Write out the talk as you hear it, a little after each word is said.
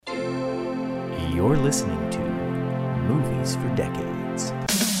You're listening to Movies for Decades.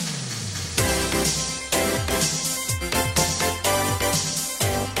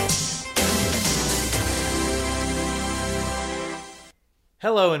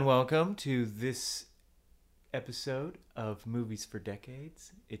 Hello and welcome to this episode of Movies for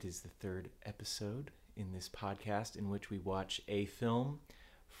Decades. It is the third episode in this podcast in which we watch a film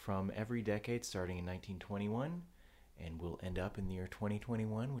from every decade starting in 1921, and we'll end up in the year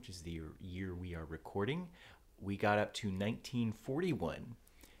 2021, which is the year we are recording. We got up to 1941,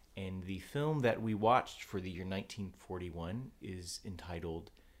 and the film that we watched for the year 1941 is entitled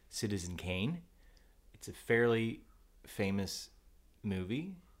Citizen Kane. It's a fairly famous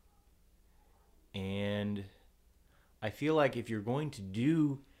movie, and I feel like if you're going to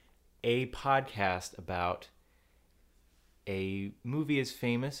do a podcast about a movie as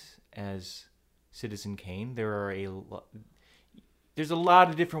famous as Citizen Kane, there's a lot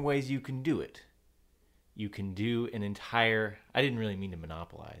of different ways you can do it. You can do an entire... I didn't really mean to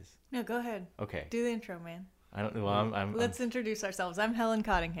monopolize. No, go ahead. Okay. Do the intro, man. I don't know. Well, Let's introduce ourselves. I'm Helen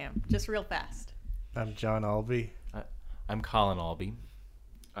Cottingham. Just real fast. I'm John Albee. I'm Colin Albee.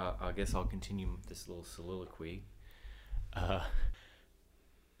 I guess I'll continue this little soliloquy.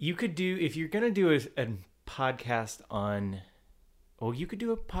 You could do, if you're going to do a podcast on, well, you could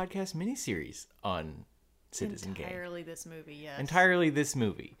do a podcast miniseries on Citizen Kane. Entirely this movie, yes. Entirely this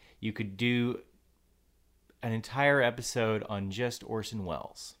movie. You could do an entire episode on just Orson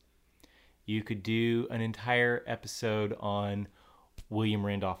Welles. You could do an entire episode on William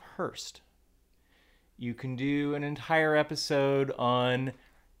Randolph Hearst. You can do an entire episode on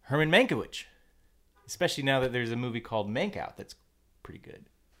Herman Mankiewicz, especially now that there's a movie called Mank out that's pretty good.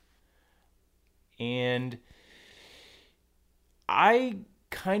 And I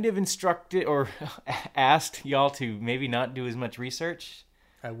kind of instructed or asked y'all to maybe not do as much research.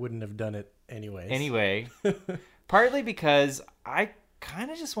 I wouldn't have done it anyways. Anyway, partly because I kind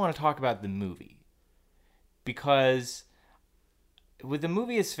of just want to talk about the movie. Because with a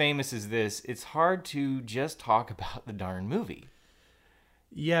movie as famous as this, it's hard to just talk about the darn movie.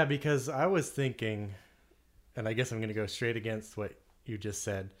 Yeah, because I was thinking, and I guess I'm going to go straight against what you just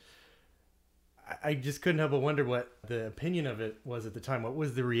said. I just couldn't help but wonder what the opinion of it was at the time. What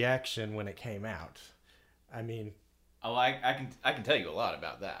was the reaction when it came out? I mean... Oh, I can tell you a lot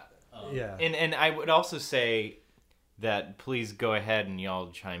about that. Yeah. And I would also say that please go ahead and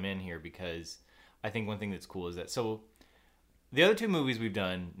y'all chime in here, because I think one thing that's cool is that... So, the other two movies we've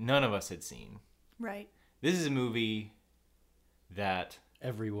done, none of us had seen. Right. This is a movie that...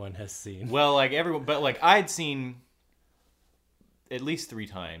 everyone has seen. Well, like everyone... But like I'd seen... at least 3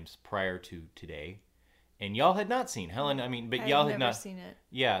 times prior to today, and y'all had not seen Helen. I mean, but y'all had not seen it.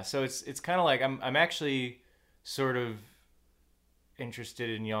 Yeah, so it's kind of like I'm actually sort of interested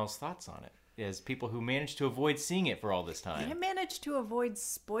in y'all's thoughts on it as people who managed to avoid seeing it for all this time. I managed to avoid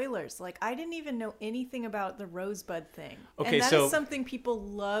spoilers. Like, I didn't even know anything about the Rosebud thing. Okay, and that so is something people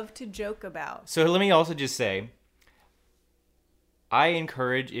love to joke about. So let me also just say, I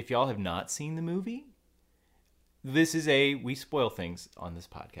encourage, if y'all have not seen the movie, this is we spoil things on this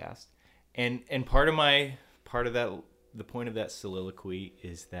podcast, and part of that, the point of that soliloquy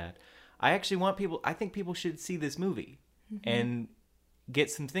is that I actually want people. I think people should see this movie and get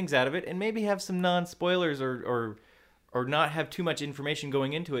some things out of it, and maybe have some non-spoilers or not have too much information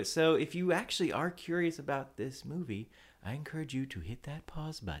going into it. So if you actually are curious about this movie, I encourage you to hit that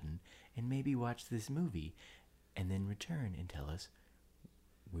pause button and maybe watch this movie, and then return and tell us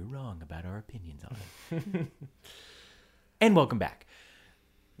we're wrong about our opinions on it. And welcome back.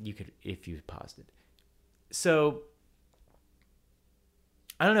 You could, if you paused it. So,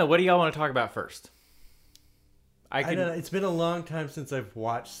 I don't know. What do y'all want to talk about first? I don't know. It's been a long time since I've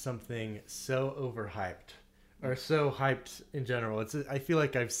watched something so overhyped, or so hyped in general. I feel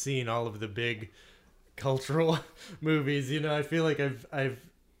like I've seen all of the big cultural movies. You know, I feel like I've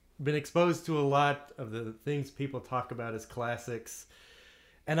been exposed to a lot of the things people talk about as classics.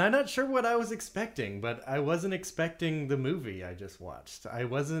 And I'm not sure what I was expecting, but I wasn't expecting the movie I just watched. It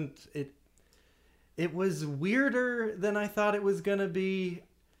was weirder than I thought it was going to be.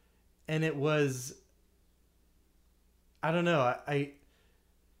 And it was, I don't know, I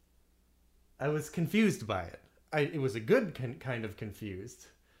was confused by it. It was a good kind of confused,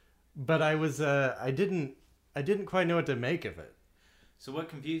 but I didn't quite know what to make of it. So what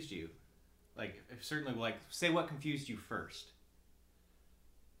confused you? Like, certainly, like, say what confused you first.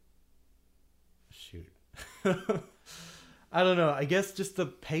 Shoot. I don't know. I guess just the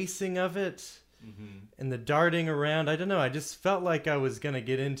pacing of it and the darting around. I don't know. I just felt like I was going to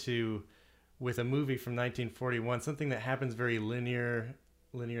get into, with a movie from 1941, something that happens very linear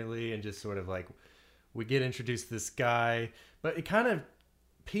linearly and just sort of like we get introduced to this guy, but it kind of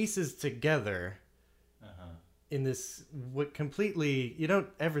pieces together in this what completely you don't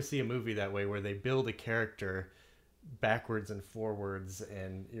ever see a movie that way where they build a character backwards and forwards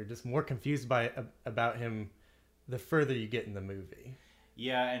and you're just more confused about him the further you get in the movie.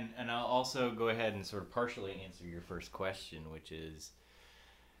 Yeah, and I'll also go ahead and sort of partially answer your first question, which is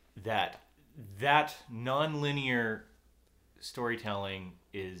that non-linear storytelling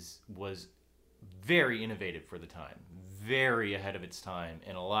was very innovative for the time, very ahead of its time,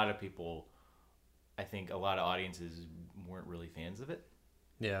 and a lot of people, I think a lot of audiences weren't really fans of it.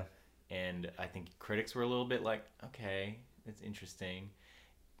 Yeah. And I think critics were a little bit like, okay, it's interesting.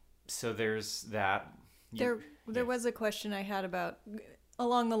 So there's that. There was a question I had about,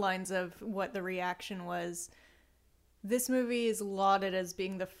 along the lines of what the reaction was. This movie is lauded as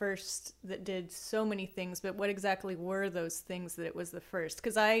being the first that did so many things, but what exactly were those things that it was the first?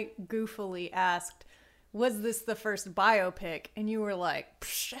 Because I goofily asked, was this the first biopic? And you were like,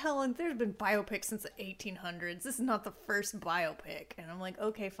 Helen, there's been biopics since the 1800s. This is not the first biopic. And I'm like,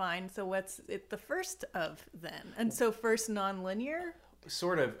 okay, fine. So what's it the first of then? And so first non-linear?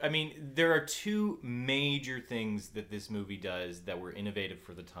 Sort of. I mean, there are two major things that this movie does that were innovative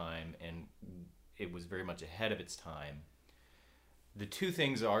for the time, and it was very much ahead of its time. The two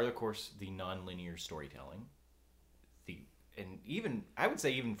things are, of course, the non-linear storytelling. And even, I would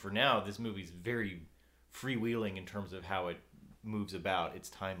say even for now, this movie's very freewheeling in terms of how it moves about its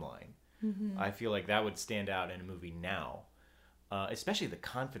timeline. Mm-hmm. I feel like that would stand out in a movie now, especially the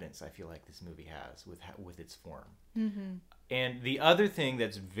confidence I feel like this movie has with its form. Mm-hmm. And the other thing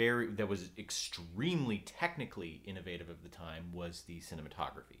that was extremely technically innovative of the time was the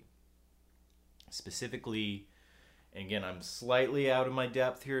cinematography. Specifically, and again, I'm slightly out of my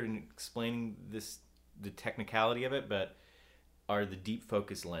depth here in explaining the technicality of it, but are the deep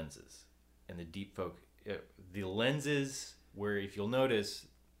focus lenses. And the lenses where, if you'll notice,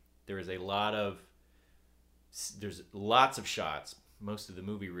 there's lots of shots, most of the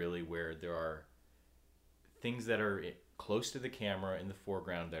movie really, where there are things that are close to the camera in the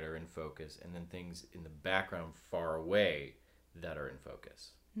foreground that are in focus, and then things in the background far away that are in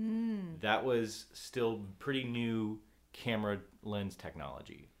focus. That was still pretty new camera lens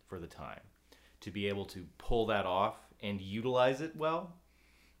technology for the time, to be able to pull that off and utilize it well.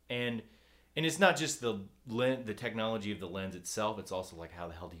 And it's not just the technology of the lens itself, it's also like, how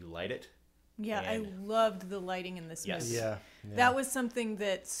the hell do you light it? Yeah, I loved the lighting in this movie. Yeah. That was something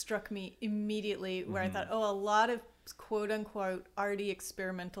that struck me immediately, where I thought, a lot of quote-unquote arty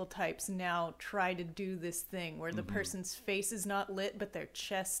experimental types now try to do this thing where the person's face is not lit, but their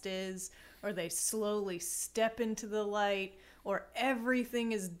chest is, or they slowly step into the light, or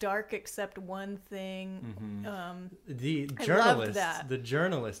everything is dark except one thing. The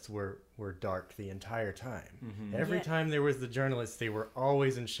journalists were dark the entire time. Every time there was the journalists, they were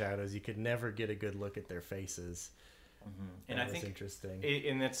always in shadows. You could never get a good look at their faces. And I think interesting.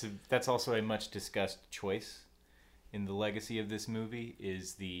 And that's also a much discussed choice in the legacy of this movie.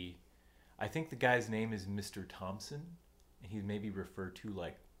 I think the guy's name is Mr. Thompson, and he's maybe referred to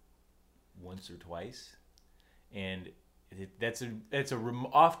like once or twice, and that's a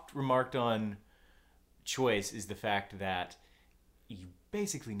oft remarked on choice, is the fact that you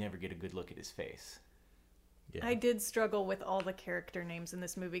basically never get a good look at his face. Yeah. I did struggle with all the character names in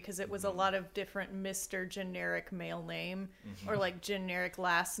this movie because it was a lot of different Mr. generic male name or like generic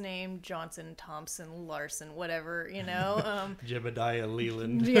last name, Johnson, Thompson, Larson, whatever, you know. Jebediah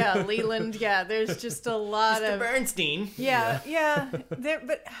Leland. Yeah, Leland. Yeah, there's just a lot Mr. of Bernstein. Yeah.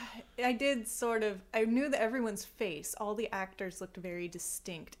 But I did I knew that everyone's face, all the actors looked very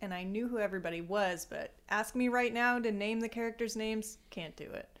distinct, and I knew who everybody was. But ask me right now to name the characters' names, can't do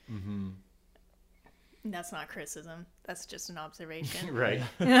it. Mm-hmm. That's not criticism. That's just an observation. Right.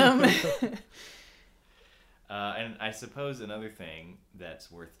 And I suppose another thing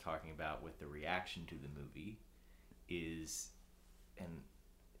that's worth talking about with the reaction to the movie is, and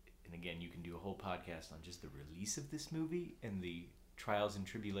again, you can do a whole podcast on just the release of this movie and the trials and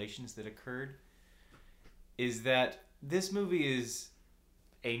tribulations that occurred, is that this movie is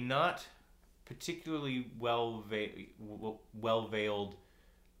a not particularly well-veiled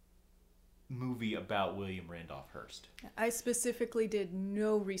movie about William Randolph Hearst. I specifically did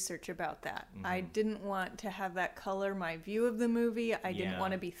no research about that. I didn't want to have that color my view of the movie. I didn't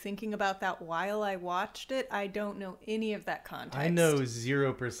want to be thinking about that while I watched it. I don't know any of that context. I know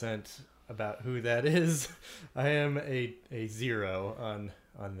 0% about who that is. I am a 0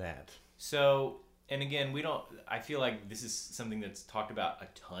 on that. So, and again, I feel like this is something that's talked about a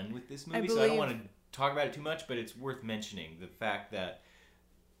ton with this movie, so I don't want to talk about it too much, but it's worth mentioning the fact that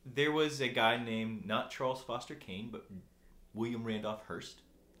there was a guy named, not Charles Foster Kane, but William Randolph Hearst.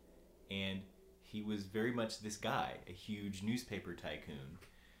 And he was very much this guy, a huge newspaper tycoon.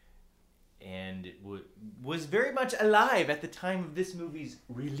 And it was very much alive at the time of this movie's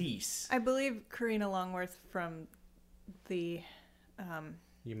release. I believe Karina Longworth from the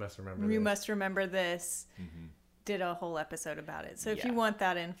You Must Remember You This. Must Remember This did a whole episode about it. So if you want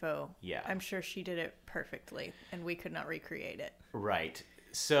that info, I'm sure she did it perfectly, and we could not recreate it. Right.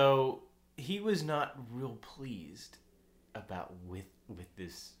 So he was not real pleased about with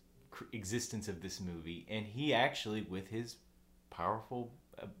this existence of this movie, and he actually, with his powerful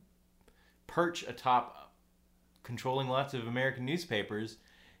perch atop controlling lots of American newspapers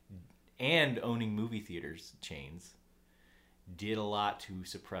and owning movie theaters chains, did a lot to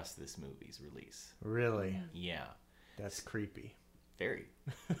suppress this movie's release. Really? Yeah. That's creepy. Very.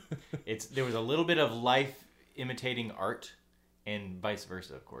 There was a little bit of life imitating art, and vice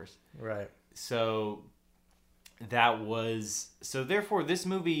versa, of course. Right. So therefore this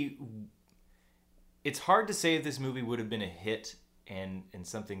movie, it's hard to say if this movie would have been a hit and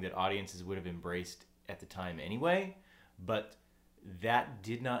something that audiences would have embraced at the time anyway, but that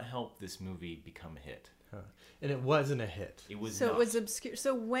did not help this movie become a hit. Huh. And it wasn't a hit. It was So not. it was obscure.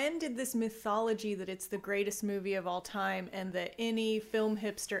 So when did this mythology that it's the greatest movie of all time and that any film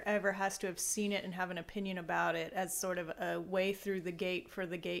hipster ever has to have seen it and have an opinion about it as sort of a way through the gate for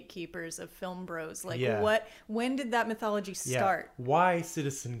the gatekeepers of film bros? Like when did that mythology start? Yeah. Why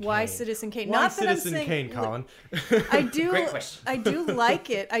Citizen Kane? Why Citizen Kane? Why Not that Citizen I'm saying, Kane, Colin? I do Great question. I do like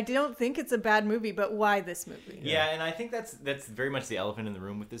it. I don't think it's a bad movie, but why this movie? Yeah, and I think that's very much the elephant in the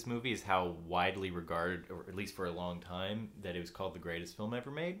room with this movie, is how widely regarded, or at least for a long time, that it was called the greatest film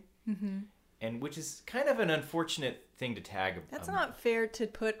ever made. Mm-hmm. And which is kind of an unfortunate thing to tag. That's not fair to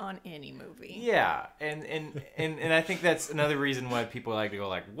put on any movie. Yeah, and I think that's another reason why people like to go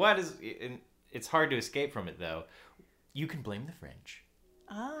like, what is... And it's hard to escape from it, though. You can blame the French.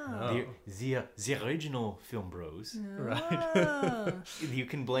 Oh. The original film bros. Right. You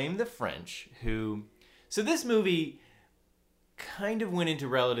can blame the French, who... So this movie kind of went into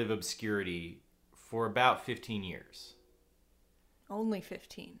relative obscurity for about 15 years. Only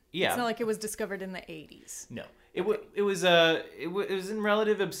 15. Yeah. It's not like it was discovered in the 80s. No. It was in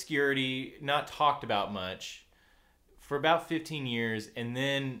relative obscurity, not talked about much, for about 15 years, and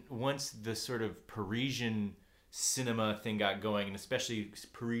then once the sort of Parisian cinema thing got going, and especially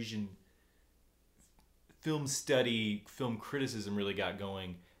Parisian film study, film criticism really got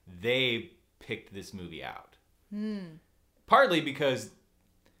going, they picked this movie out. Partly because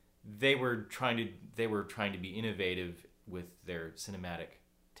they were trying to be innovative with their cinematic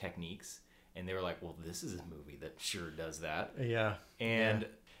techniques, and they were like, well, this is a movie that sure does that. Yeah. And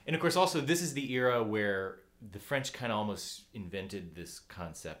of course also this is the era where the French kind of almost invented this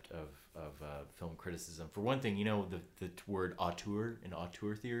concept of film criticism. For one thing, you know, the word auteur and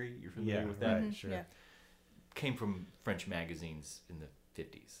auteur theory, you're familiar with that? Right, sure. Yeah. Came from French magazines in the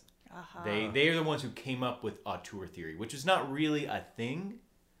 50s. Uh-huh. They are the ones who came up with auteur theory, which is not really a thing.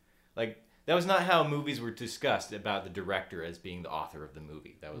 Like, that was not how movies were discussed, about the director as being the author of the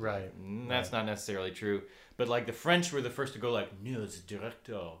movie. That was right. That's not necessarily true. But like the French were the first to go like, no, the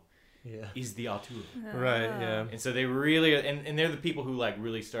director is the auteur. Right, yeah. And so they really, and they're the people who like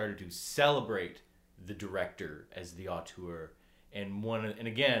really started to celebrate the director as the auteur. And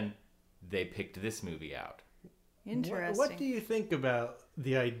again, they picked this movie out. Interesting. What do you think about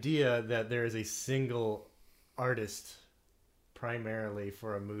the idea that there is a single artist primarily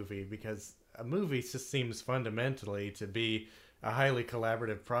for a movie? Because a movie just seems fundamentally to be a highly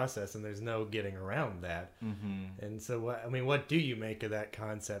collaborative process, and there's no getting around that. Mm-hmm. And so, what do you make of that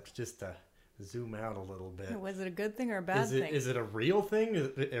concept? Just to zoom out a little bit. Was it a good thing or a bad thing? Is it a real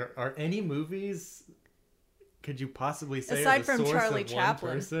thing? Are any movies? Could you possibly say aside the from source Charlie of Chaplin?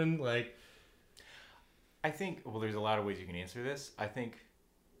 one person? Like, I think, well, there's a lot of ways you can answer this. I think,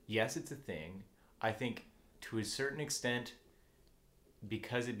 yes, it's a thing. I think, to a certain extent,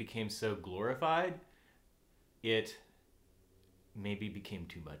 because it became so glorified, it maybe became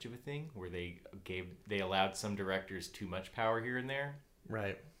too much of a thing, where they allowed some directors too much power here and there.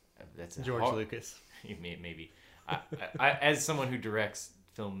 right. That's George Lucas. Maybe. I, as someone who directs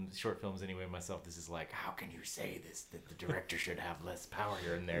short films anyway myself, this is like, how can you say this, that the director should have less power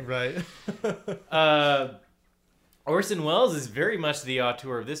here and there? Right. Orson Welles is very much the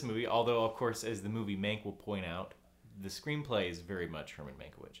auteur of this movie, although, of course, as the movie Mank will point out, the screenplay is very much Herman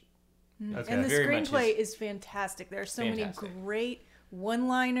Mankiewicz. Okay. And the Very much screenplay is fantastic. There are so Fantastic. many great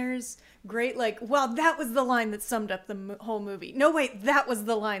one-liners, great wow, that was the line that summed up the whole movie. No, wait, that was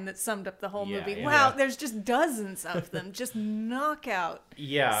the line that summed up the whole Yeah, movie. yeah. Wow, Yeah. there's just dozens of them. Just knockout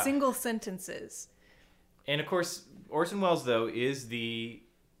Yeah. single sentences. And of course, Orson Welles, though, is the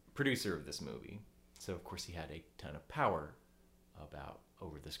producer of this movie. So, of course, he had a ton of power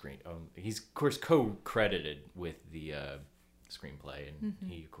over the screen. He's, of course, co-credited with the screenplay. And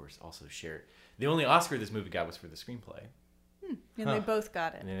he, of course, also shared. The only Oscar this movie got was for the screenplay. And they both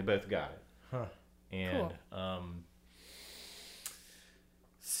got it. And they both got it. Huh. And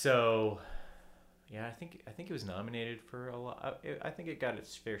so, yeah, I think it was nominated for a lot. I think it got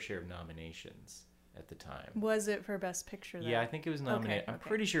its fair share of nominations at the time. Was it for Best Picture, though? Yeah, I think it was nominated. Okay, I'm okay.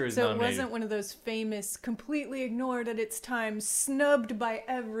 pretty sure it was So nominated. it wasn't one of those famous, completely ignored at its time, snubbed by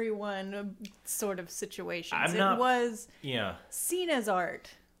everyone sort of situations. It was Yeah. seen as art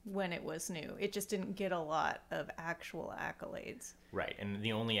when it was new. It just didn't get a lot of actual accolades. Right, and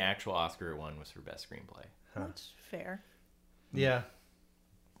the only actual Oscar it won was for Best Screenplay. That's fair. Yeah.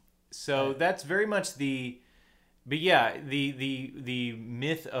 So that's very much but yeah, the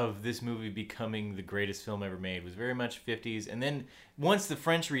myth of this movie becoming the greatest film ever made was very much 50s, and then once the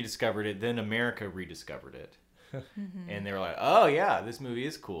French rediscovered it, then America rediscovered it, and they were like, oh yeah, this movie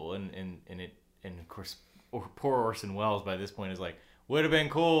is cool, and of course, poor Orson Welles by this point is like, would have been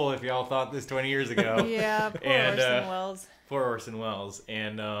cool if y'all thought this 20 years ago. Yeah, poor And, Orson Welles. Poor Orson Welles,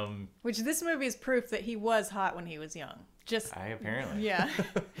 and Which this movie is proof that he was hot when he was young. Just apparently. yeah,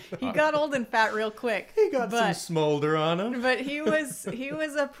 he got old and fat real quick. He got some smolder on him. But he was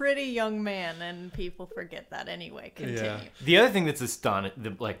a pretty young man, and people forget that anyway. Continue. Yeah. The other thing that's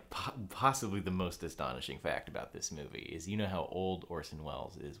possibly the most astonishing fact about this movie is, you know how old Orson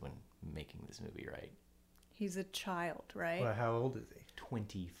Welles is when making this movie, right? He's a child, right? Well, how old is he?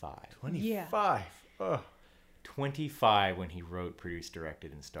 25. 25. Oh. 25 when he wrote, produced,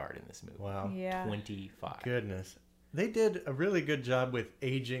 directed, and starred in this movie. Wow. Yeah. 25. Goodness. They did a really good job with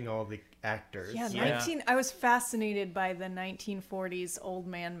aging all the actors. Yeah, Yeah. I was fascinated by the 1940s old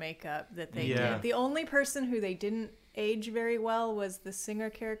man makeup that they Yeah. did. The only person who they didn't age very well was the singer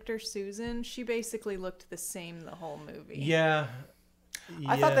character Susan. She basically looked the same the whole movie. Yeah.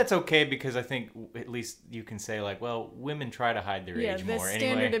 I thought that's okay because I think at least you can say, like, well, women try to hide their Yeah, age the more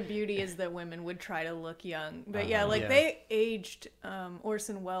standard anyway. of beauty is that women would try to look young. But Yeah. they aged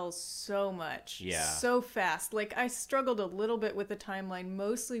Orson Welles so much. Yeah. So fast. Like, I struggled a little bit with the timeline.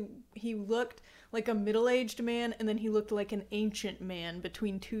 Mostly, he looked like a middle-aged man, and then he looked like an ancient man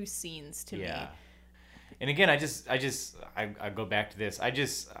between two scenes to me. And again, I go back to this.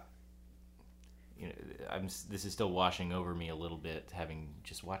 This is still washing over me a little bit, having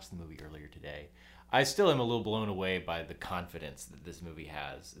just watched the movie earlier today. I still am a little blown away by the confidence that this movie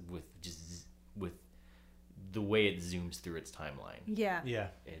has with the way it zooms through its timeline. Yeah. Yeah.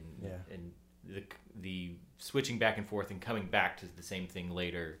 And the switching back and forth and coming back to the same thing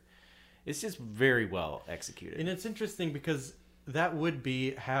later. It's just very well executed. And it's interesting because that would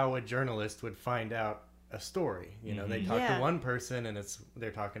be how a journalist would find out a story. You know, they talk Yeah. to one person and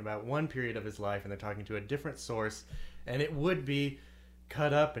they're talking about one period of his life and they're talking to a different source, and it would be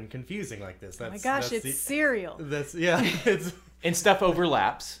cut up and confusing like this. Oh my gosh, it's serial. It's And stuff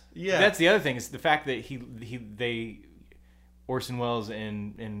overlaps. Yeah. That's the other thing, is the fact that Orson Welles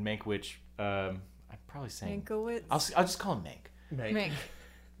and Mankiewicz, I'm probably saying, Mankiewicz? I'll just call him Mank. Mank.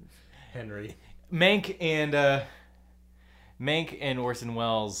 Henry. Mank and Orson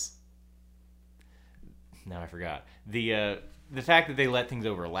Welles. Now I forgot the fact that they let things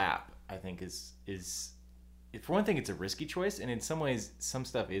overlap. I think is for one thing, it's a risky choice, and in some ways, some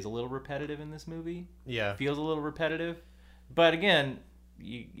stuff is a little repetitive in this movie. Yeah. Feels a little repetitive, but again,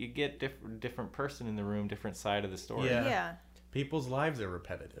 you get different person in the room, different side of the story. Yeah. Yeah. People's lives are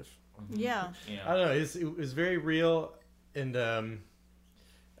repetitive. Yeah. I don't know. It was very real, and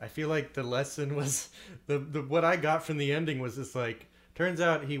I feel like the lesson was the what I got from the ending was just like, turns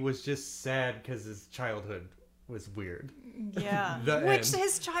out he was just sad because his childhood was weird. Yeah. The Which end.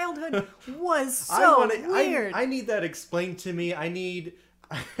 his childhood was so weird. I need that explained to me. I need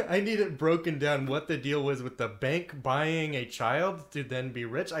it broken down what the deal was with the bank buying a child to then be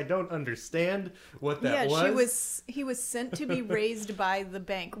rich. I don't understand what that was. He was sent to be raised by the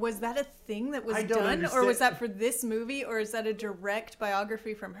bank. Was that a thing that was I don't done, or understand. was that for this movie, or is that a direct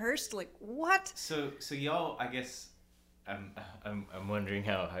biography from Hearst? Like, what? So y'all, I guess, I'm wondering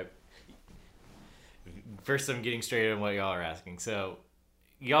how. First, I'm getting straight on what y'all are asking. So,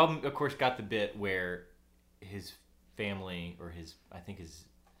 y'all, of course, got the bit where his family, or his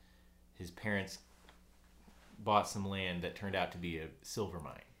parents bought some land that turned out to be a silver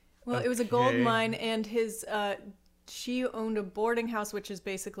mine. Well, it was a gold mine, and his she owned a boarding house, which is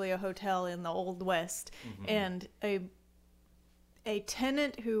basically a hotel in the Old West, and a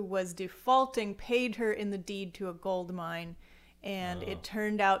tenant who was defaulting paid her in the deed to a gold mine, and it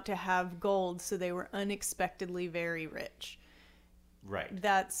turned out to have gold, so they were unexpectedly very rich. Right.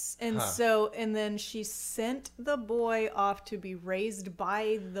 And then she sent the boy off to be raised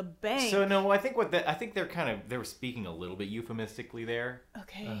by the bank. So no, I think they were speaking a little bit euphemistically there.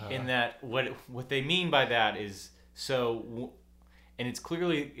 Okay. In that what they mean by that is and it's clear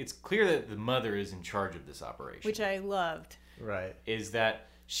that the mother is in charge of this operation, Which I loved. Right. Is that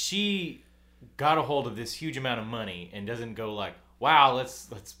she got a hold of this huge amount of money and doesn't go like, wow, let's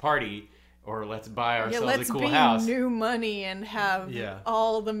party or let's buy ourselves a cool house. New money and have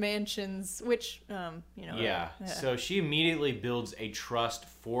all the mansions, which So she immediately builds a trust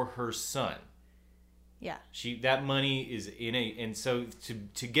for her son. Yeah. That money is and so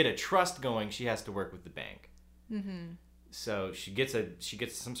to get a trust going, she has to work with the bank. Mm-hmm. So she gets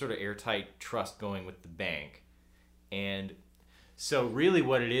some sort of airtight trust going with the bank, and so really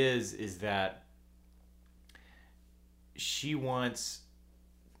what it is that she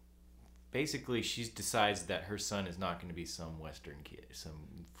decides that her son is not going to be some Western kid,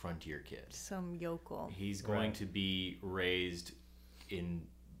 some frontier kid. Some yokel. He's going to be raised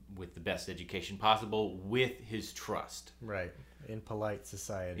with the best education possible with his trust. Right. In polite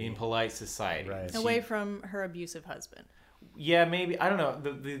society. Right. Away from her abusive husband. Yeah, maybe. I don't know.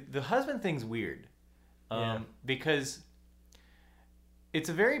 The husband thing's weird. Because it's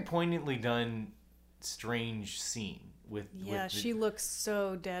a very poignantly done, strange scene. She looks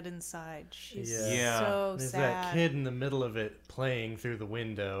so dead inside. She's so There's sad. that kid in the middle of it playing through the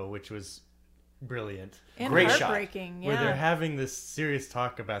window, which was brilliant. And great heartbreaking, shot. Where they're having this serious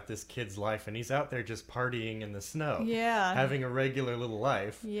talk about this kid's life, and he's out there just partying in the snow. Yeah. Having a regular little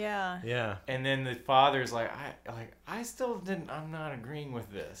life. Yeah. Yeah. And then the father's like, I'm not agreeing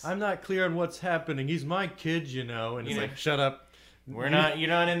with this. I'm not clear on what's happening. He's my kid, and he's like, shut up. You're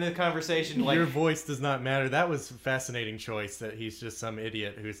not in the conversation. Your voice does not matter. That was a fascinating choice, that he's just some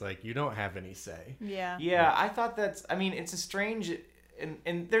idiot who's like, you don't have any say. Yeah. Yeah, I thought it's a strange,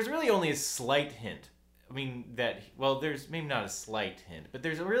 and there's really only a slight hint. There's maybe not a slight hint, but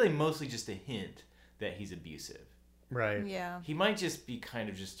there's really mostly just a hint that he's abusive. Right. Yeah. He might just be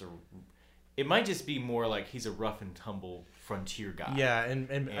it might just be more like he's a rough and tumble frontier guy. Yeah, and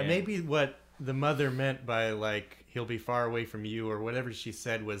maybe what the mother meant by, like, he'll be far away from you, or whatever she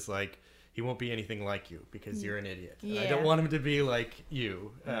said, was like, he won't be anything like you because you're an idiot. Yeah. I don't want him to be like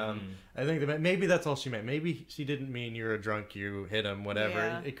you. I think maybe that's all she meant. Maybe she didn't mean you're a drunk, you hit him, whatever.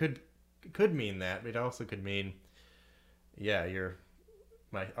 Yeah. It could mean that, but it also could mean,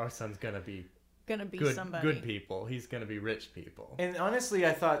 our son's gonna be somebody. good people. He's gonna be rich people. And honestly,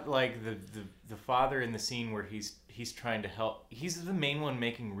 I thought like the father in the scene where he's trying to help. He's the main one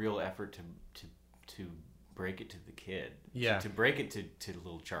making real effort to break it to the kid. Yeah. To break it to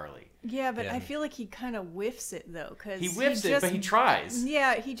little Charlie. Yeah, but I feel like he kind of whiffs it though, because he whiffs it, but he tries.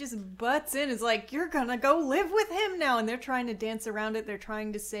 Yeah, he just butts in. Is like, you're gonna go live with him now, and they're trying to dance around it. They're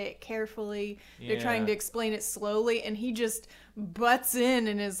trying to say it carefully. They're trying to explain it slowly, and he just butts in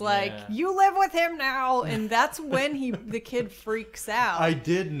and is like, "You live with him now," and that's when the kid freaks out. I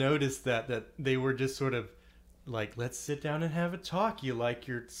did notice that they were just sort of like, let's sit down and have a talk. You like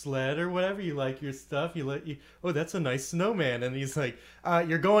your sled or whatever? You like your stuff? Oh, that's a nice snowman. And he's like,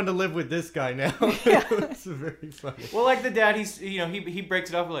 you're going to live with this guy now. Yeah. It's very funny. Well, like the dad, he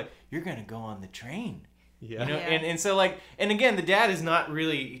breaks it off like, you're going to go on the train. Yeah. And so like, and again, the dad does not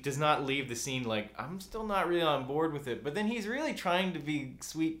leave the scene like, I'm still not really on board with it. But then he's really trying to be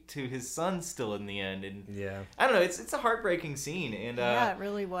sweet to his son still in the end. And I don't know, it's a heartbreaking scene. And it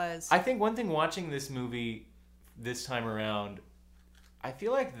really was. I think one thing watching this movie this time around, I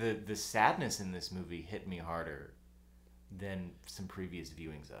feel like the sadness in this movie hit me harder than some previous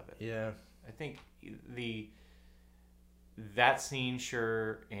viewings of it. Yeah. I think that scene,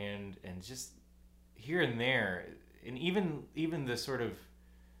 sure, and just here and there, and even the sort of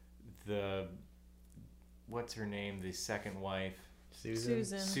what's her name, the second wife,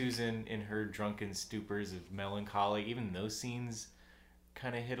 Susan in her drunken stupors of melancholy, even those scenes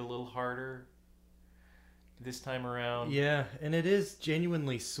kind of hit a little harder this time around. Yeah, and it is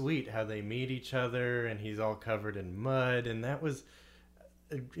genuinely sweet how they meet each other, and he's all covered in mud, and that was,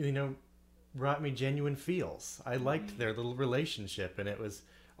 brought me genuine feels. I liked their little relationship, and it was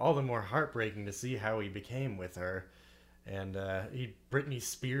all the more heartbreaking to see how he became with her. And he Britney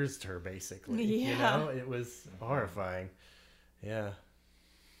Spears'd her, basically. Yeah. It was horrifying. Yeah.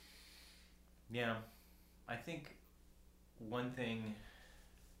 Yeah. I think one thing...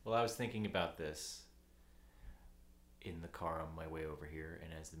 Well, I was thinking about this in the car on my way over here,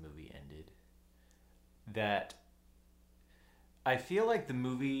 and as the movie ended, that I feel like the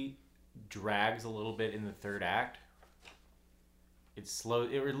movie drags a little bit in the third act. It's slow.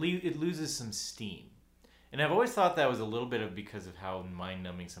 It loses some steam, and I've always thought that was a little bit of because of how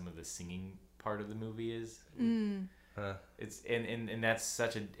mind-numbing some of the singing part of the movie is. It's and that's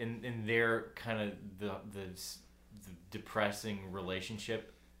such a in their kind of the depressing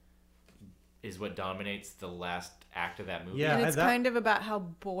relationship is what dominates the last act of that movie. Yeah, and it's kind of about how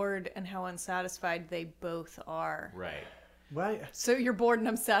bored and how unsatisfied they both are. Right. Why? So you're bored and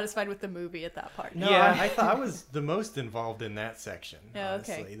unsatisfied with the movie at that part. No, Yeah. I thought I was the most involved in that section. Oh,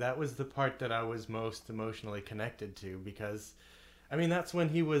 honestly. okay. That was the part that I was most emotionally connected to because, I mean, that's when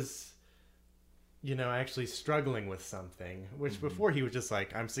he was, actually struggling with something, which before he was just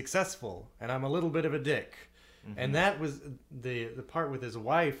like, I'm successful and I'm a little bit of a dick. And that was the part with his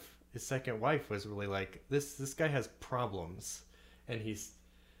wife, his second wife was really like, this guy has problems and he's,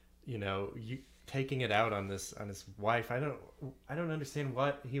 taking it out on his wife. I don't understand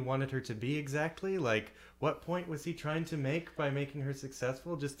what he wanted her to be exactly. Like, what point was he trying to make by making her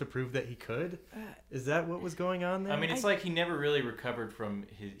successful just to prove that he could? Is that what was going on there? I mean, it's like he never really recovered from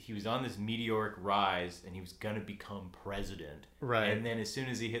he was on this meteoric rise and he was going to become president. Right. And then as soon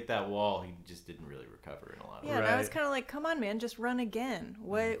as he hit that wall, he just didn't really recover in a lot of Yeah, ways. and I was kind of like, come on, man, just run again.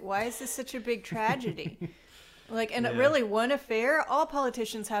 Why is this such a big tragedy? Really, one affair? All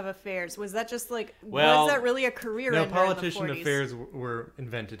politicians have affairs. Was that just was that really a career No, ender politician in the 40s? affairs were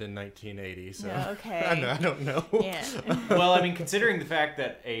invented in 1980, so Yeah, okay. I don't know. Yeah. Well, I mean, considering the fact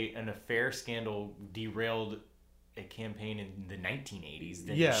that an affair scandal derailed a campaign in the 1980s,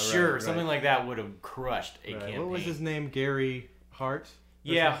 then right. something like that would have crushed a Right. campaign. What was his name? Gary Hart?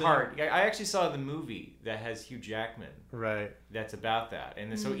 Yeah, something? Hart. I actually saw the movie that has Hugh Jackman. Right. That's about that,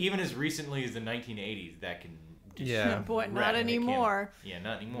 and so even as recently as the 1980s, that can. Yeah. Boy, wreck not a anymore. Yeah,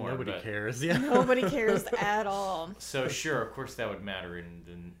 not anymore. Nobody but, cares. Yeah. Nobody cares at all. So sure, of course, that would matter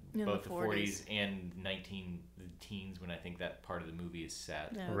in both the 40s. 40s and the teens when I think that part of the movie is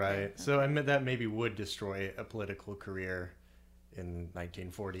set. Yeah, okay. Right. So I mean, that maybe would destroy a political career in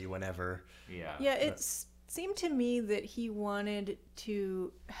 1940, whenever. Yeah. Yeah, it seemed to me that he wanted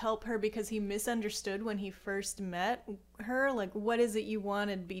to help her because he misunderstood when he first met her. Like, what is it you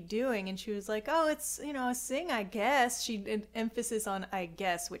want to be doing? And she was like, oh, it's, sing, I guess. She did emphasis on I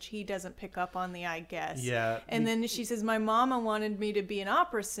guess, which he doesn't pick up on the I guess. Yeah. And then she says, my mama wanted me to be an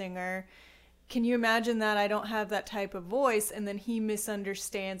opera singer. Can you imagine that? I don't have that type of voice. And then he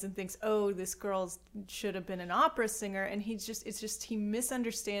misunderstands and thinks, oh, this girl should have been an opera singer. And he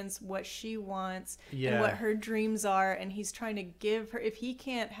misunderstands what she wants and what her dreams are. And he's trying to give her, if he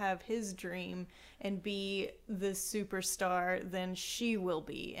can't have his dream and be the superstar, then she will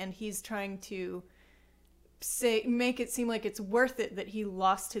be. And he's trying to make it seem like it's worth it that he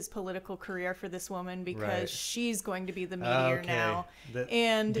lost his political career for this woman because she's going to be the meteor now.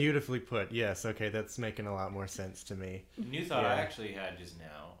 And beautifully put. Yes. Okay. That's making a lot more sense to me. New thought I actually had just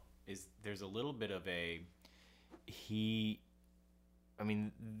now is there's a little bit of they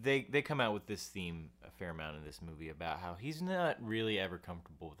come out with this theme a fair amount in this movie about how he's not really ever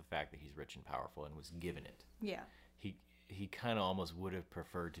comfortable with the fact that he's rich and powerful and was given it. Yeah. He kind of almost would have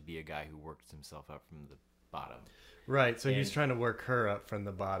preferred to be a guy who worked himself up from the bottom. Right, so he's trying to work her up from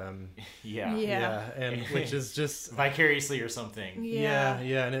the bottom. Yeah, and which is just vicariously or something. Yeah,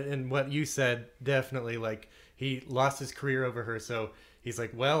 and what you said, definitely, like, he lost his career over her, so he's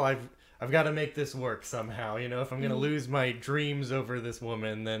like, well, I've got to make this work somehow. If I'm going to lose my dreams over this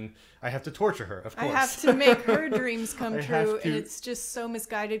woman, then I have to torture her, of course. I have to make her dreams come true, and it's just so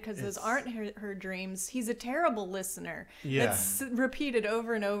misguided because those aren't her dreams. He's a terrible listener. Yeah. That's repeated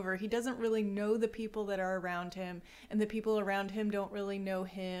over and over. He doesn't really know the people that are around him, and the people around him don't really know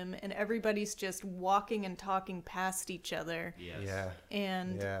him, and everybody's just walking and talking past each other. Yes. Yeah.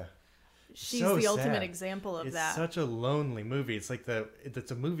 And she's so the ultimate sad. example of it's that. It's such a lonely movie. It's like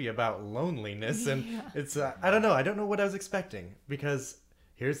it's a movie about loneliness, and it's I don't know what I was expecting, because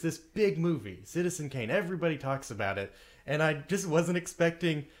here's this big movie, Citizen Kane. Everybody talks about it, and I just wasn't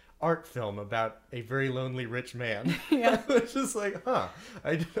expecting art film about a very lonely rich man. Yeah. I was just like,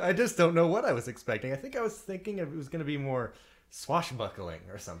 I just don't know what I was expecting. I think I was thinking it was going to be more swashbuckling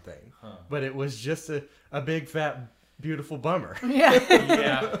or something, but it was just a big fat beautiful bummer.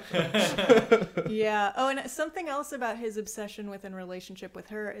 Yeah. Yeah. Oh, and something else about his obsession with and relationship with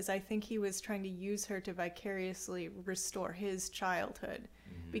her is I think he was trying to use her to vicariously restore his childhood,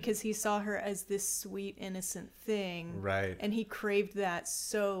 because he saw her as this sweet, innocent thing. Right. And he craved that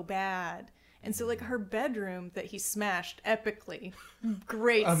so bad. And so, like, her bedroom that he smashed epically.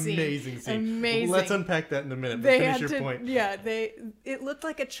 Great scene. Amazing scene. Amazing. Let's unpack that in a minute, but finish your point. Yeah, it looked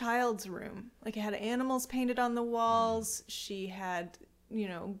like a child's room. Like, it had animals painted on the walls. She had,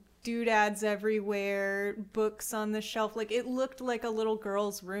 doodads everywhere, books on the shelf. Like, it looked like a little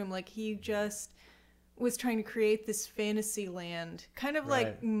girl's room. Like, he just was trying to create this fantasy land. Kind of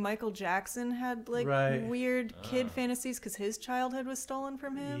like Michael Jackson had, like, weird kid fantasies because his childhood was stolen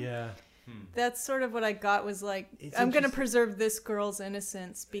from him. Yeah. That's sort of what I got was like, I'm going to preserve this girl's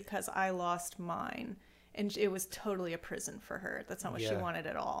innocence because I lost mine. And it was totally a prison for her. That's not what she wanted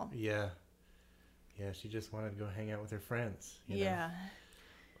at all. Yeah. Yeah, she just wanted to go hang out with her friends. You know? I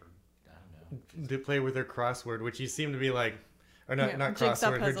don't know. To play with her crossword, which he seemed to be like, or not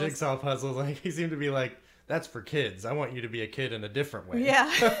jigsaw crossword, her jigsaw puzzle. Like, he seemed to be like, that's for kids. I want you to be a kid in a different way.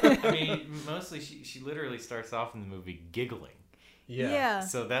 Yeah. I mean, mostly she literally starts off in the movie giggling. Yeah.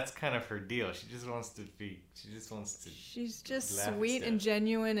 So that's kind of her deal. She just wants to. She's just sweet and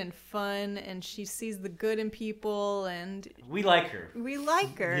genuine and fun, and she sees the good in people, and we like her.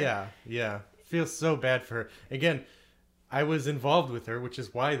 Yeah. Feels so bad for her. Again, I was involved with her, which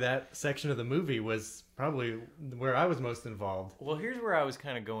is why that section of the movie was probably where I was most involved. Well, here's where I was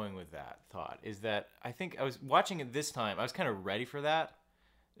kind of going with that thought, is that I think I was watching it this time. I was kind of ready for that.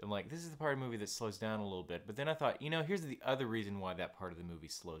 I'm like, this is the part of the movie that slows down a little bit. But then I thought, here's the other reason why that part of the movie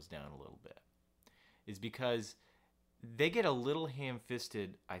slows down a little bit. Is because they get a little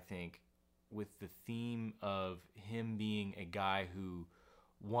ham-fisted, I think, with the theme of him being a guy who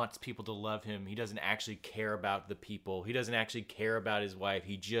wants people to love him. He doesn't actually care about the people. He doesn't actually care about his wife.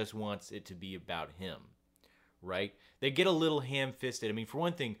 He just wants it to be about him. Right? They get a little ham-fisted. I mean, for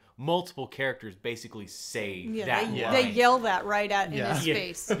one thing, multiple characters basically say that line. They yell that right in his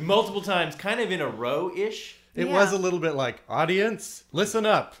face. Multiple times, kind of in a row-ish. It was a little bit like, audience, listen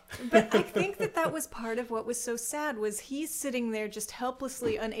up. But I think that was part of what was so sad, was he's sitting there just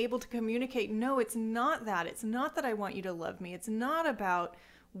helplessly unable to communicate. No, it's not that. It's not that I want you to love me. It's not about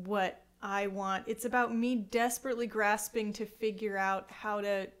what I want. It's about me desperately grasping to figure out how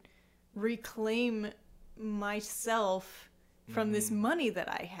to reclaim myself from this money that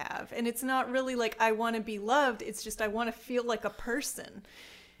I have. And it's not really like I want to be loved. It's just I want to feel like a person.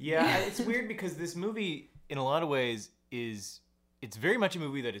 Yeah, it's weird because this movie, in a lot of ways, it's very much a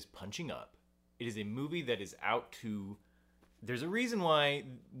movie that is punching up. It is a movie that is out to... There's a reason why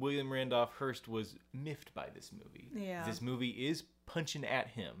William Randolph Hearst was miffed by this movie. Yeah. This movie is punching at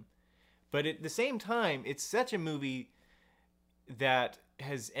him. But at the same time, it's such a movie that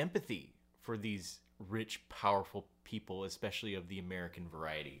has empathy for these rich, powerful people, especially of the American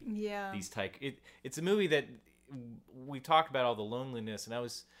variety. Yeah. It's a movie that we talked about all the loneliness, and I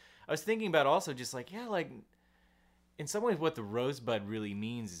was thinking about also just like, like in some ways what the Rosebud really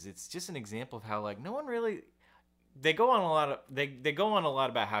means is it's just an example of how like no one really they go on a lot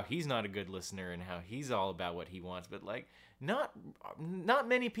about how he's not a good listener and how he's all about what he wants, but like not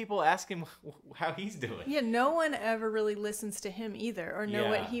many people ask him how he's doing. Yeah, no one ever really listens to him either or know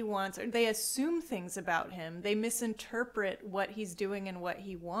what he wants, or they assume things about him. They misinterpret what he's doing and what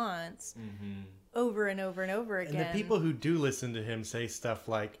he wants over and over and over again. And the people who do listen to him say stuff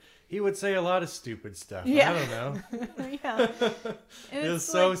like, he would say a lot of stupid stuff. Yeah. I don't know. Yeah. It was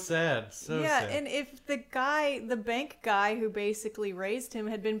so sad. So sad. And if the bank guy who basically raised him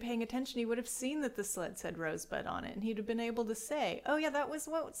had been paying attention, he would have seen that the sled said Rosebud on it. And he'd have been able to say, oh yeah, that was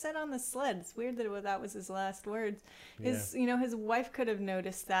what said on the sled. It's weird that was his last words. His wife could have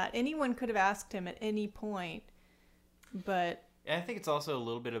noticed that. Anyone could have asked him at any point. But and I think it's also a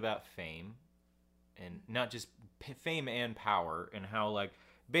little bit about fame. And not just fame and power, and how like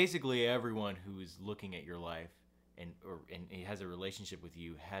basically everyone who is looking at your life and has a relationship with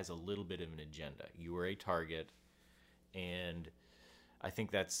you has a little bit of an agenda. You are a target, and I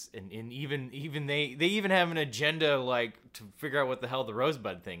think that's and even they even have an agenda like to figure out what the hell the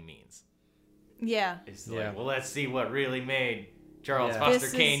Rosebud thing means. Yeah, it's like, well, let's see what really made Charles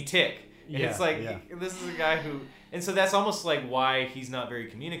Foster Kane tick. And it's like this is a guy who. And so that's almost like why he's not very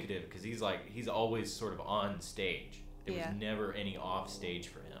communicative, because he's always sort of on stage. There was never any off stage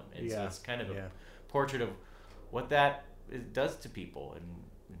for him. And so it's kind of a portrait of what that does to people.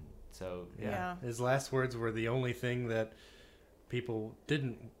 And so, His last words were the only thing that people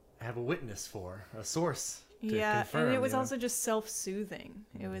didn't have a witness for, a source to confirm. And it was also just self-soothing.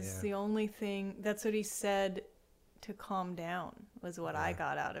 It was the only thing. That's what he said to calm down, was what I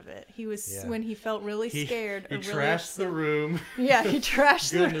got out of it. He was when he felt really scared. He trashed the room. Yeah, he trashed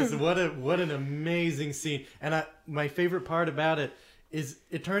the room. Goodness, what an amazing scene! And my favorite part about it is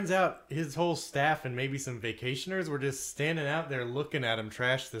it turns out his whole staff and maybe some vacationers were just standing out there looking at him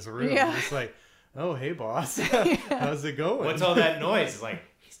trash this room. Yeah. Just like, oh, hey, boss. How's it going? What's all that noise? It's like,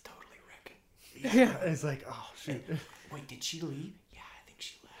 he's totally wrecking. Yeah. It's like, oh, shoot. Wait, did she leave? Yeah, I think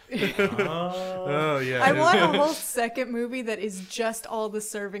she left. Oh, yeah. I want a whole second movie that is just all the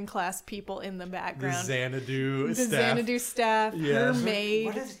serving class people in the The background. Xanadu The staff. Xanadu staff, Yeah. her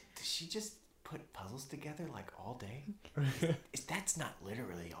maid. Does she just put puzzles together like all day? That's not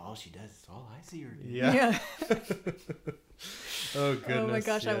literally all she does. It's all I see her do. Yeah. Oh, goodness. Oh my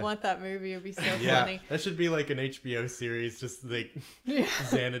gosh, yeah. I want that movie. It would be so Yeah, funny. that should be like an HBO series, just like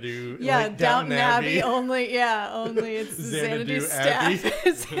Xanadu. Yeah, like Downton Abbey. Only it's the Xanadu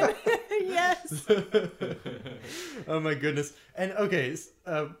Xanadu staff. Yes. Oh my goodness. And okay,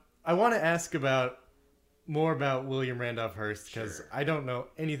 I want to ask more about William Randolph Hearst because Sure. I don't know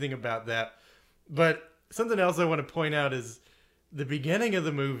anything about that. But something else I want to point out is the beginning of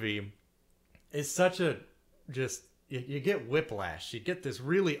the movie is such a just you get whiplash. You get this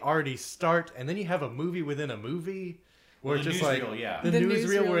really arty start, and then you have a movie within a movie. Where The just like newsreel, yeah. the The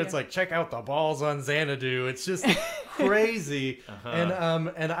newsreel where newsreel, it's yeah. like check out the balls on Xanadu. It's just crazy. Uh-huh.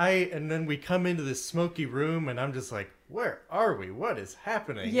 And then we come into this smoky room and I'm just like, where are we? What is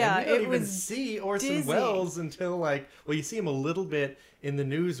happening? Yeah, and we don't it even was see Orson dizzy. Welles until like you see him a little bit in the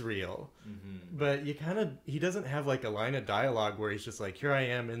newsreel, but he doesn't have like a line of dialogue where he's just like, here I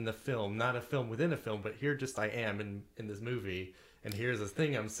am in the film, not a film within a film, but here just I am in this movie. And here's this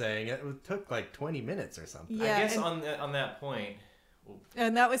thing I'm saying. It took like 20 minutes or something. Yeah, I guess and- on that point,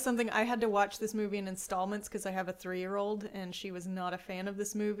 And that was something I had to watch this movie in installments because I have a 3-year-old and she was not a fan of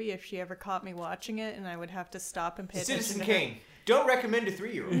this movie if she ever caught me watching it, and I would have to stop and pay Citizen attention to her. Kane. Don't recommend to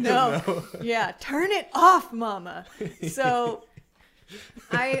 3-year-olds. No. Yeah, turn it off, mama. So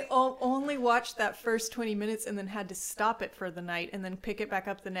I only watched that first 20 minutes and then had to stop it for the night and then pick it back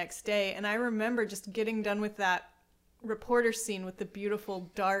up the next day. And I remember just getting done with that reporter scene with the beautiful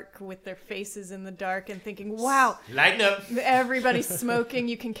dark with their faces in the dark and thinking, wow, Lighten up. everybody's smoking.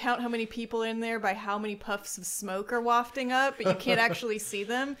 You can count how many people in there by how many puffs of smoke are wafting up, but you can't actually see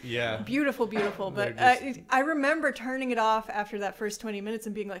them. Yeah. Beautiful, beautiful. But They're just- I remember turning it off after that first 20 minutes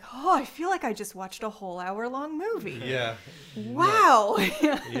and being like, oh, I feel like I just watched a whole hour-long movie. Yeah. Wow.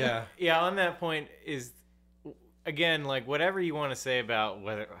 Yeah. Yeah, on that point is, again, like whatever you want to say about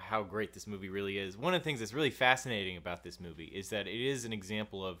how great this movie really is, one of the things that's really fascinating about this movie is that it is an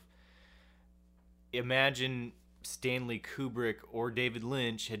example of, imagine Stanley Kubrick or David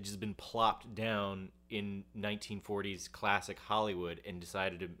Lynch had just been plopped down in 1940s classic Hollywood and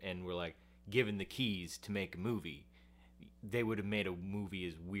decided to, and were like given the keys to make a movie. They would have made a movie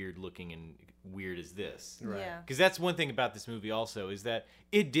as weird looking and weird as this. Right. Yeah. Because that's one thing about this movie also, is that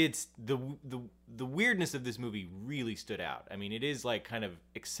it did the weirdness of this movie really stood out. I mean, it is like kind of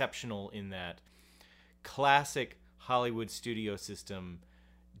exceptional in that classic Hollywood studio system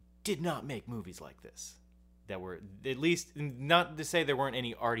did not make movies like this. That were, at least, not to say there weren't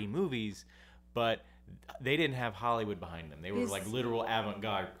any arty movies, but they didn't have Hollywood behind them. They were like literal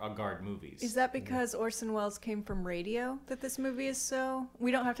avant-garde movies. Is that because Orson Welles came from radio that this movie is so?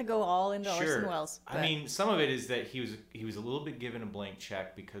 We don't have to go all into Orson Welles. I but- mean, some of it is that he was a little bit given a blank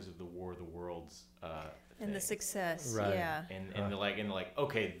check because of the War of the Worlds and the thing. success. Right. Yeah. And they're like,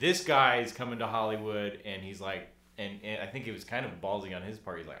 okay, this guy is coming to Hollywood, and he's like, and I think it was kind of ballsy on his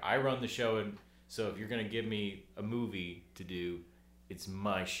part. He's like, I run the show, and so if you're gonna give me a movie to do, it's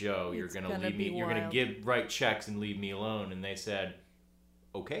my show. You're It's gonna gonna leave me. be You're gonna wild. write checks and leave me alone. And they said,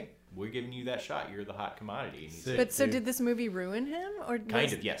 okay, we're giving you that shot. You're the hot commodity. And he Sick. said, But so dude. did this movie ruin him? Or kind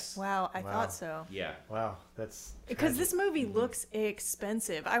was- of, yes. Wow, I Wow. thought so. Yeah. Wow. That's Because tragic. this movie looks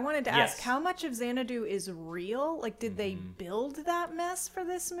expensive. I wanted to ask, Yes. how much of Xanadu is real? Like, did they build that mess for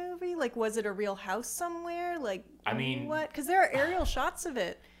this movie? Like, was it a real house somewhere? Like, I mean- what? Because there are aerial shots of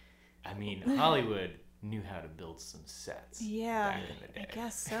it. I mean, Hollywood knew how to build some sets. Yeah, back in the day. I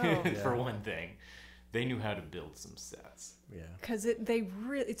guess so. For one thing, they knew how to build some sets. Yeah. Because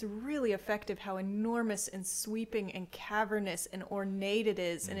it's really effective how enormous and sweeping and cavernous and ornate it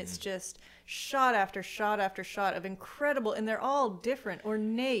is, and it's just shot after shot after shot of incredible, and they're all different,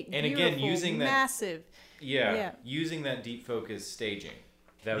 ornate, And again, beautiful, using that- massive. Yeah, Yeah. using that deep focus staging.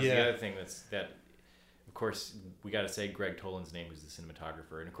 That was Yeah. the other thing that, of course, we got to say Greg Toland's name was the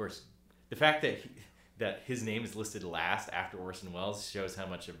cinematographer. And, of course, the fact that his name is listed last after Orson Welles shows how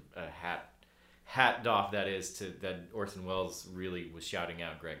much of a hat doff that is to that Orson Welles really was shouting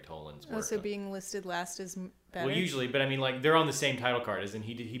out Greg Toland's work. Also, being listed last is better. Well, usually, but I mean, like, they're on the same title card as, and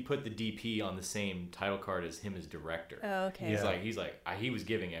he put the DP on the same title card as him as director. Oh, okay. Yeah. He was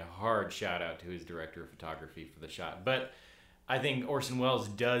giving a hard shout out to his director of photography for the shot. But I think Orson Welles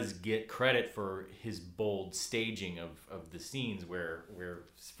does get credit for his bold staging of the scenes where,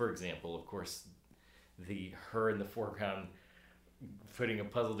 for example, of course, her in the foreground putting a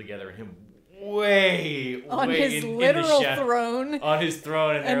puzzle together and him way on his literal throne. On his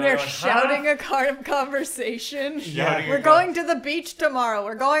throne, and they're shouting a conversation. We're going to the beach tomorrow.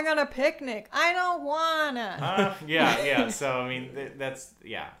 We're going on a picnic. I don't wanna. Yeah. So I mean, that's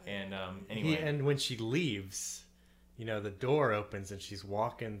And anyway, and when she leaves, the door opens and she's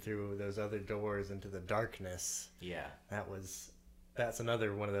walking through those other doors into the darkness. Yeah, that's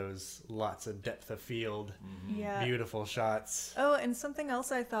another one of those lots of depth of field, beautiful shots. Oh, and something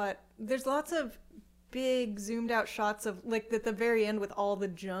else I thought, there's lots of big zoomed out shots of like at the very end with all the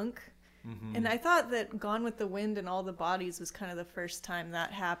junk. Mm-hmm. And I thought that Gone with the Wind and all the bodies was kind of the first time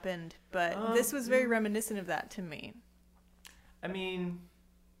that happened, but this was very reminiscent of that to me. I mean,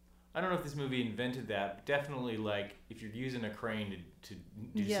 I don't know if this movie invented that, but definitely like if you're using a crane to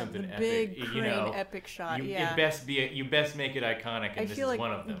do something epic, big crane epic shot. You best make it iconic, and this is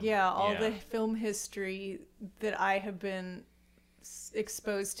one of them. All the film history that I have been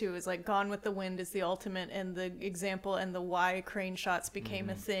exposed to is like Gone with the Wind is the ultimate, and the example and the why crane shots became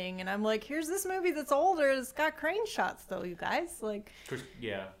a thing. And I'm like, here's this movie that's older. It's got crane shots though, you guys. Like,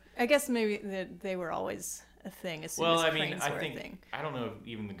 I guess maybe they were always a thing as soon as cranes were a thing. I don't know if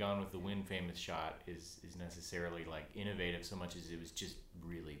even the Gone with the Wind famous shot is necessarily like innovative so much as it was just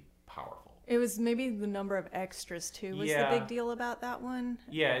really powerful. It was maybe the number of extras too was the big deal about that one.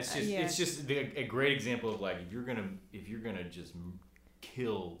 Yeah, it's just a great example of like if you're gonna just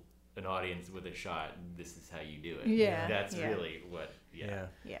kill an audience with a shot, this is how you do it. Yeah, that's really what. Yeah.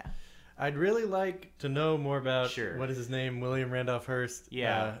 I'd really like to know more about what is his name, William Randolph Hearst.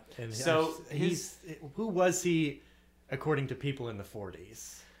 Yeah. And so who was he, according to people in the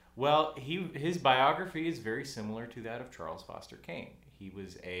 40s? Well, his biography is very similar to that of Charles Foster Kane. He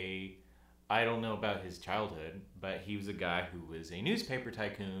was I don't know about his childhood, but he was a guy who was a newspaper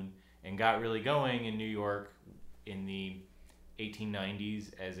tycoon and got really going in New York in the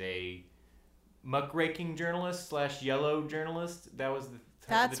 1890s as a muckraking journalist / yellow journalist. That was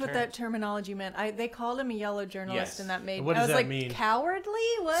That's what that terminology meant. They called him a yellow journalist, and that made. What does that mean? Cowardly?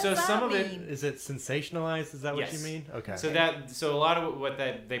 What does that mean? Is it sensationalized? Is that what you mean? Okay. So a lot of what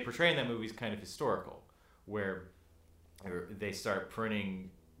they portray in that movie is kind of historical, where they start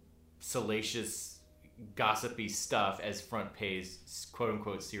printing salacious, gossipy stuff as front page, quote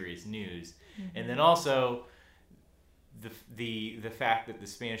unquote, serious news, and then also the fact that the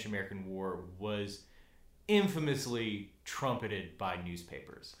Spanish-American War was infamously trumpeted by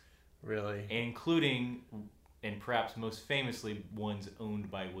newspapers. Really? Including, and perhaps most famously, ones owned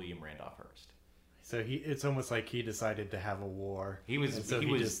by William Randolph Hearst. So it's almost like he decided to have a war. He was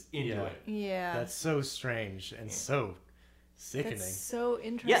into it. Yeah. That's so strange and so sickening. That's so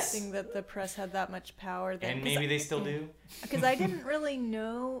interesting that the press had that much power. And maybe they still do. Because I didn't really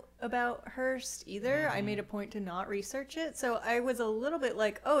know about Hearst either. I made a point to not research it. So I was a little bit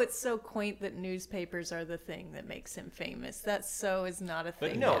like, oh, it's so quaint that newspapers are the thing that makes him famous. That is not a thing.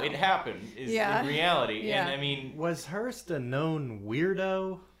 But no, now. it happened in reality. Yeah. And I mean... Was Hearst a known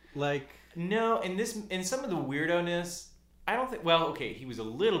weirdo? No, in some of the weirdo-ness, I don't think... Well, okay, he was a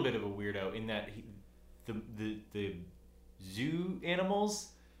little bit of a weirdo in that the zoo animals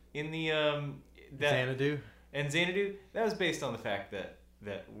in the Xanadu, that was based on the fact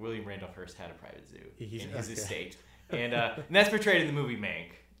that William Randolph Hearst had a private zoo in his estate, and that's portrayed in the movie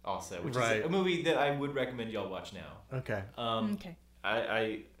Mank also, which is a movie that I would recommend y'all watch now. Okay. Okay.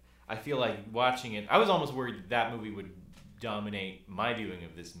 I feel like watching it, I was almost worried that movie would dominate my viewing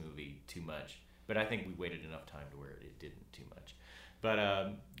of this movie too much, but I think we waited enough time to where it didn't too much.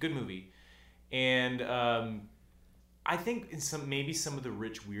 But good movie, and I think in some of the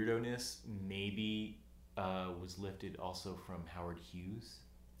rich weirdo-ness maybe was lifted also from Howard Hughes,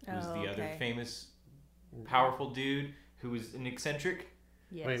 who was the other famous, powerful dude who was an eccentric.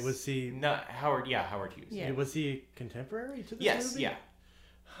 Yes. Wait, was he not Howard? Yeah, Howard Hughes. Yeah. Was he contemporary to this movie? Yes. Yeah.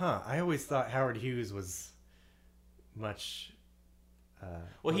 Huh. I always thought Howard Hughes was much.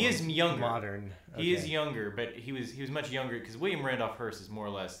 Well, he is younger. Modern. Okay. He is younger, but he was much younger because William Randolph Hearst is more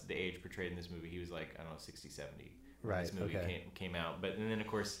or less the age portrayed in this movie. He was like, I don't know, 60, 70. Right. This movie came out, and then of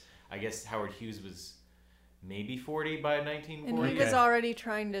course I guess Howard Hughes was maybe 40 by 1940. And he was already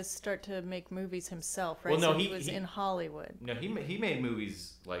trying to start to make movies himself, right? Well, no, he was in Hollywood. No, he made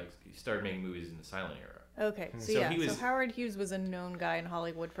movies he started making movies in the silent era. Okay, so Howard Hughes was a known guy in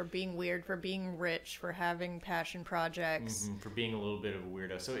Hollywood for being weird, for being rich, for having passion projects, for being a little bit of a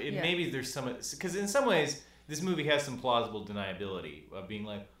weirdo. So maybe there's some, because in some ways this movie has some plausible deniability of being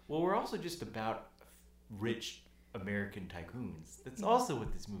like, well, we're also just about rich American tycoons. That's also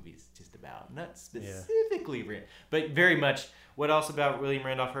what this movie is just about. Not specifically, but very much. What else about William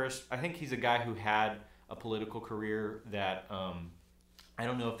Randolph Hearst? I think he's a guy who had a political career that I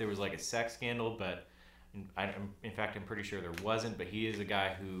don't know if there was like a sex scandal, but in fact, I'm pretty sure there wasn't. But he is a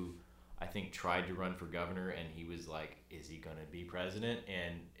guy who I think tried to run for governor, and he was like, "Is he going to be president?"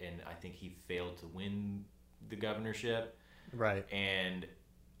 And I think he failed to win the governorship, right? And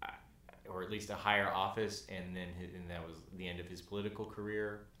or at least a higher office, and that was the end of his political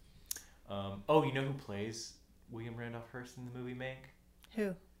career. You know who plays William Randolph Hearst in the movie Mank?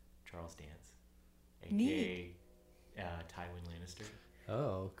 Who? Charles Dance, Neat. Tywin Lannister.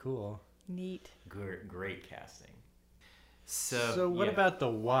 Oh, cool. Neat. Great casting. So what about the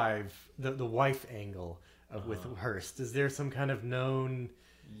wife angle with Hearst? Is there some kind of known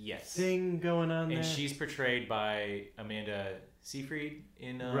thing going on there? And she's portrayed by Amanda Seyfried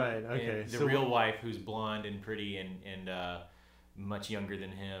in right. Okay. In the real wife, who's blonde and pretty and much younger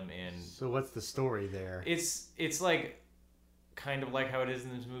than him. And so what's the story there? It's like kind of like how it is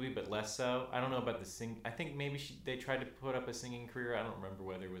in this movie, but less so. I don't know about the sing. I think maybe they tried to put up a singing career. I don't remember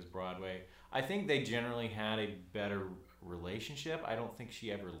whether it was Broadway. I think they generally had a better relationship. I don't think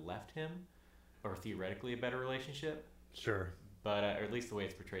she ever left him, or theoretically a better relationship. Sure. But or at least the way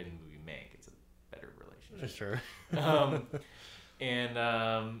it's portrayed in the movie Mank, it's a better relationship. Sure.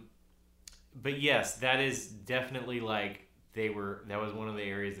 But yes, that is definitely like that was one of the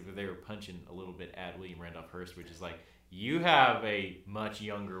areas where they were punching a little bit at William Randolph Hearst, which is like, you have a much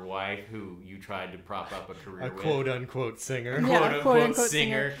younger wife who you tried to prop up a career with. A quote-unquote singer. Quote-unquote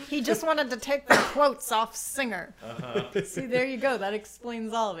singer. He just wanted to take the quotes off singer. See, there you go. That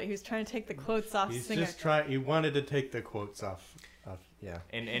explains all of it. He was trying to take the quotes off singer. He wanted to take the quotes off. Yeah.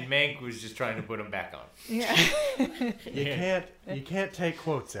 And Mank was just trying to put them back on. Yeah. You can't take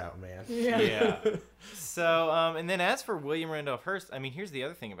quotes out, man. Yeah. So, and then as for William Randolph Hearst, I mean, here's the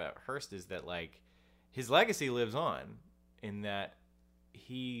other thing about Hearst is that, like, his legacy lives on in that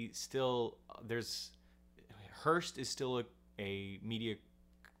Hearst is still a media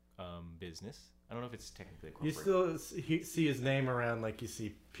business. I don't know if it's technically a corporate. You still see his name around like you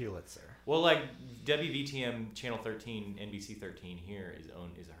see Pulitzer. Well, like WVTM Channel 13, NBC 13 here is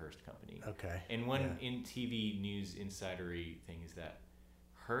a Hearst company. Okay. And one in TV news insidery thing is that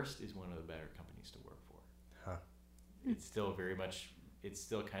Hearst is one of the better companies to work for. Huh. It's still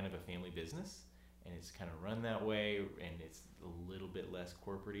kind of a family business, and it's kind of run that way, and it's a little bit less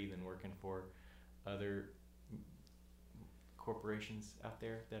corporate-y than working for other corporations out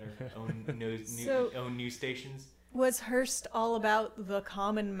there that own news stations. Was Hearst all about the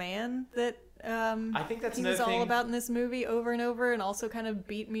common man that I think that's he was all about in this movie over and over, and also kind of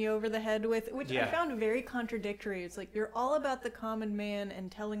beat me over the head with, which I found very contradictory. It's like, you're all about the common man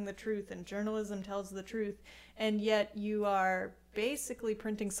and telling the truth, and journalism tells the truth, and yet you are basically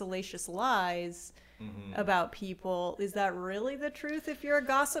printing salacious lies about people. Is that really the truth? If you're a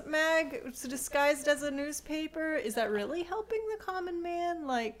gossip mag, it's disguised as a newspaper, is that really helping the common man?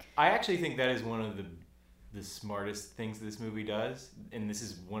 Like, I actually think that is one of the smartest things this movie does, and this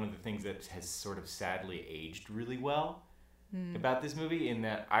is one of the things that has sort of sadly aged really well about this movie, in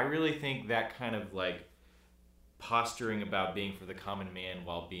that I really think that kind of like posturing about being for the common man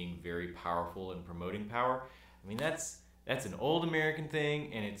while being very powerful and promoting power, I mean, that's an old American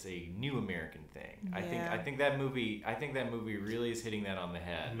thing, and it's a new American thing. Yeah. I think that movie really is hitting that on the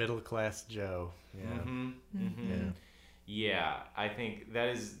head. Middle class Joe. Yeah. Yeah, I think that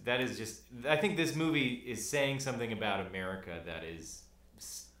is just. I think this movie is saying something about America that is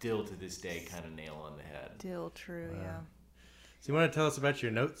still to this day kind of nail on the head. Still true, yeah. So you want to tell us about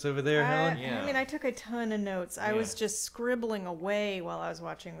your notes over there, Helen? Yeah. I mean, I took a ton of notes. I was just scribbling away while I was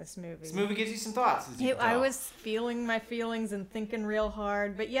watching this movie. This movie gives you some thoughts. I was feeling my feelings and thinking real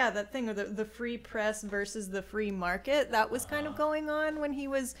hard. But yeah, that thing of the free press versus the free market, that was kind of going on when he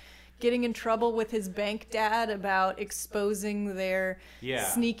was getting in trouble with his bank dad about exposing their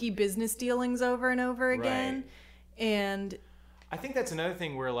sneaky business dealings over and over again. Right. And I think that's another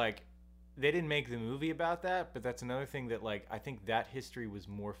thing where, like, they didn't make the movie about that, but that's another thing that, like, I think that history was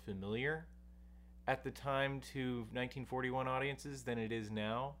more familiar at the time to 1941 audiences than it is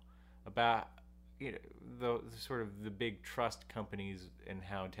now, about, you know, the sort of the big trust companies and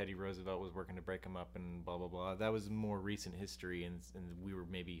how Teddy Roosevelt was working to break them up and blah blah blah. That was more recent history, and we were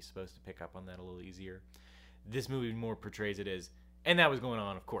maybe supposed to pick up on that a little easier. This movie more portrays it as, and that was going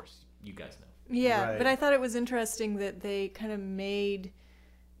on, of course, you guys know. Yeah, right. But I thought it was interesting that they kind of made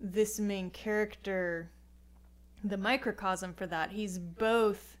this main character the microcosm for that. He's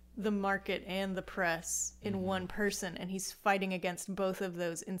both the market and the press in one person, and he's fighting against both of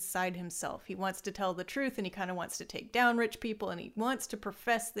those inside himself. He wants to tell the truth, and he kind of wants to take down rich people, and he wants to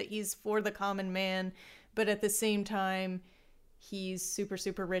profess that he's for the common man, but at the same time he's super,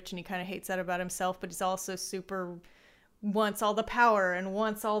 super rich, and he kind of hates that about himself, but he's also wants all the power and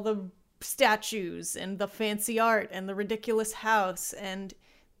wants all the statues and the fancy art and the ridiculous house, and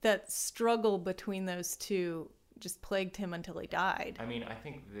that struggle between those two just plagued him until he died. I mean, I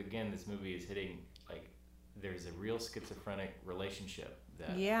think, again, this movie is hitting, like, there's a real schizophrenic relationship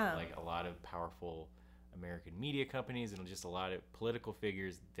that, like, a lot of powerful American media companies and just a lot of political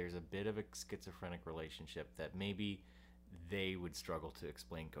figures, there's a bit of a schizophrenic relationship that maybe they would struggle to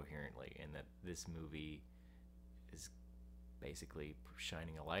explain coherently, and that this movie is basically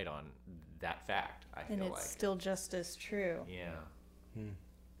shining a light on that fact, I feel like. And it's still just as true. Yeah.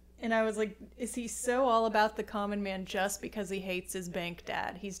 And I was like, is he so all about the common man just because he hates his bank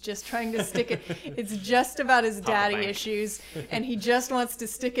dad? He's just trying to stick it. It's just about his daddy issues, and he just wants to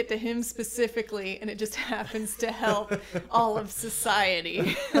stick it to him specifically, and it just happens to help all of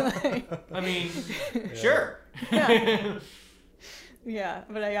society. I mean, sure. Yeah. Yeah,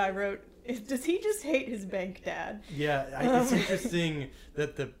 but I wrote, does he just hate his bank dad? Yeah, it's interesting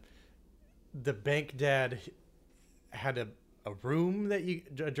that the bank dad had a room that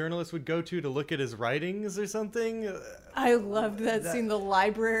a journalist would go to look at his writings or something. I loved that scene, the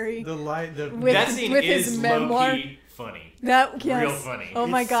library. That scene with is his memoir. low-key funny. Real funny. Oh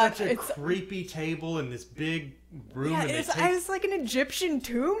my god, such a creepy table in this big room. Yeah, it's like an Egyptian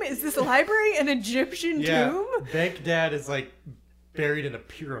tomb. Is this library an Egyptian tomb? Bank Dad is like buried in a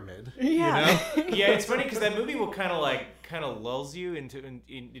pyramid. Yeah. You know? Yeah, it's funny because that movie will kind of lulls you into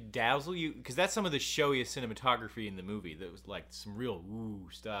and dazzle you, because that's some of the showiest cinematography in the movie. That was like some real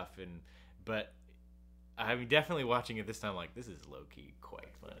stuff, but I mean, definitely watching it this time, like, this is low key quite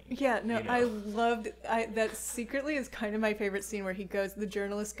funny. Yeah, no, you know? I loved that. Secretly is kind of my favorite scene, where the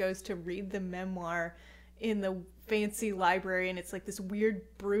journalist goes to read the memoir in the fancy library, and it's like this weird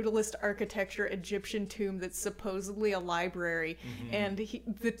brutalist architecture Egyptian tomb that's supposedly a library, and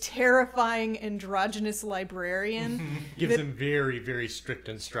the terrifying androgynous librarian gives him very, very strict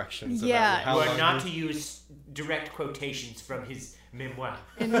instructions about You are how not to use direct quotations from his memoir.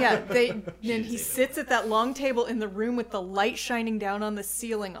 And he sits at that long table in the room with the light shining down on the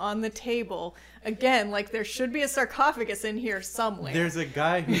ceiling on the table. Again, like, there should be a sarcophagus in here somewhere. There's a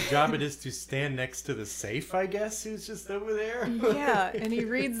guy whose job it is to stand next to the safe, I guess, who's just over there. Yeah, and he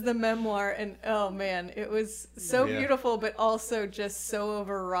reads the memoir, and oh man, it was so beautiful, but also just so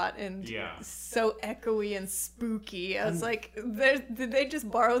overwrought and so echoey and spooky. I was like, did they just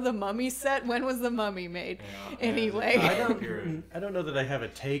borrow the Mummy set? When was the Mummy made? Yeah, anyway. I don't know that I have a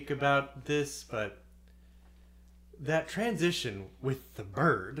take about this, but that transition with the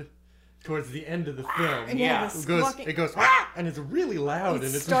bird towards the end of the film, it goes and it's really loud,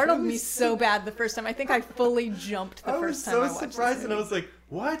 and it startled really me so bad the first time. I think I fully jumped the first time I watched it. I was so surprised, and I was like,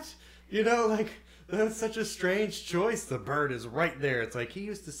 what? You know, like, that's such a strange choice. The bird is right there. It's like, he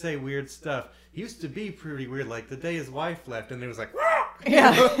used to say weird stuff. He used to be pretty weird, like the day his wife left, and it was like,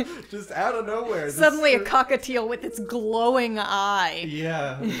 just out of nowhere. Suddenly a cockatiel with its glowing eye.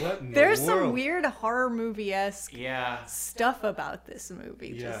 Yeah, what in There's the some world? weird horror movie-esque stuff about this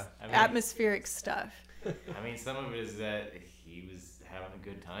movie. Just atmospheric stuff. I mean, some of it is that he was having a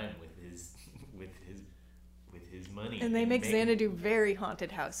good time with his money. And they make Xanadu very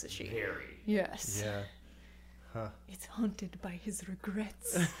haunted house-ish. Very. Yes. Yeah. Huh. It's haunted by his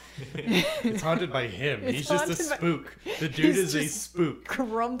regrets. It's haunted by him. He's just a spook. The dude is a spook.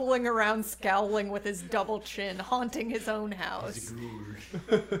 Crumbling around, scowling with his double chin, haunting his own house.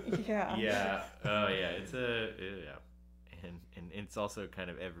 Yeah. Yeah. Oh, yeah. It's and it's also kind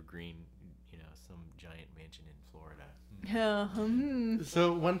of evergreen, you know, some giant mansion in Florida.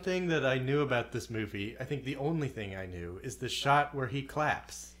 So one thing that I knew about this movie, I think the only thing I knew, is the shot where he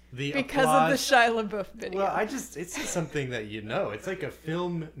claps. Because of the Shia LaBeouf video. Well, it's just something that you know. It's like a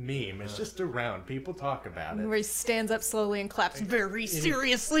film meme. It's just around. People talk about it. Where he stands up slowly and claps very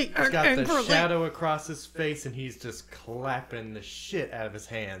seriously and got angrily. The shadow across his face, and he's just clapping the shit out of his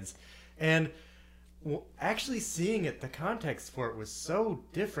hands. And actually seeing it, the context for it was so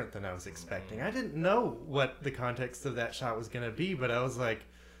different than I was expecting. I didn't know what the context of that shot was going to be, but I was like,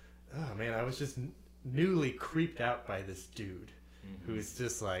 oh man, I was just newly creeped out by this dude. Who's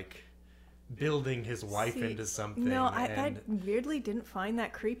just like building his wife into something. No, I weirdly didn't find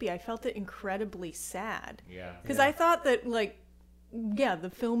that creepy. I felt it incredibly sad. Yeah. Because I thought that, like, the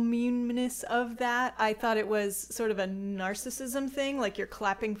filminess of that. I thought it was sort of a narcissism thing, like you're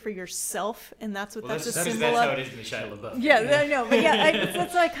clapping for yourself, and that's what that's a symbol that's of. how it is in the Shia LaBeouf. Yeah, I know, but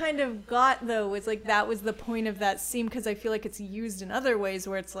that's what I kind of got though. Was like that was the point of that scene, because I feel like it's used in other ways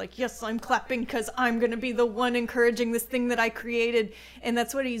where it's like, yes, I'm clapping because I'm gonna be the one encouraging this thing that I created, and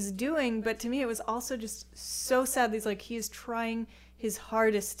that's what he's doing. But to me, it was also just so sad. He's like, he is trying his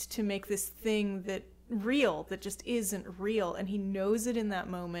hardest to make this thing that just isn't real, and he knows it in that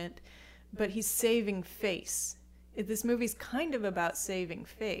moment, but he's saving face. This movie's kind of about saving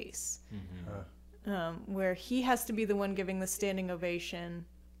face, where he has to be the one giving the standing ovation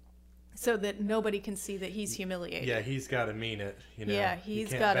so that nobody can see that he's humiliated. Yeah, he's got to mean it. Yeah,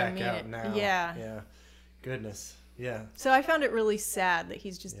 he's got to mean it. Now. Yeah. Goodness. Yeah. So I found it really sad that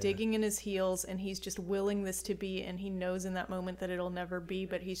he's just digging in his heels, and he's just willing this to be, and he knows in that moment that it'll never be,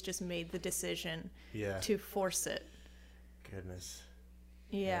 but he's just made the decision to force it. Goodness.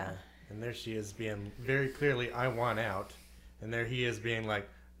 Yeah. And there she is being very clearly, I want out. And there he is being like,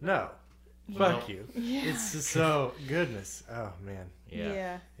 no, fuck you. Yeah. It's just so, goodness. Oh, man.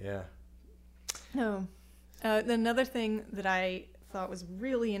 Yeah. Yeah. Another thing that I thought was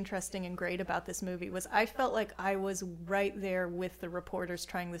really interesting and great about this movie was I felt like I was right there with the reporters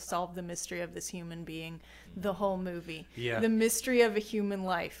trying to solve the mystery of this human being the whole movie. Yeah. The mystery of a human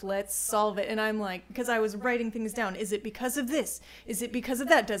life. Let's solve it. And I'm like, because I was writing things down. Is it because of this? Is it because of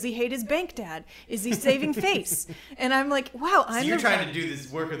that? Does he hate his bank dad? Is he saving face? And I'm like, wow, you're trying to do this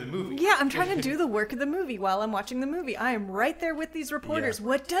work of the movie. Yeah, I'm trying to do the work of the movie while I'm watching the movie. I am right there with these reporters. Yeah.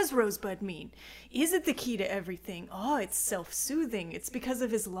 What does Rosebud mean? Is it the key to everything? Oh, it's self-soothing. It's because of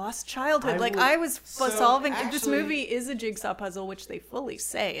his lost childhood. I was solving... this movie is a jigsaw puzzle, which they fully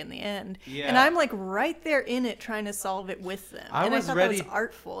say in the end. Yeah. And I'm like right there in it trying to solve it with them. I thought that was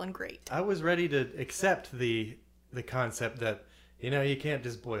artful and great. I was ready to accept the concept that, you can't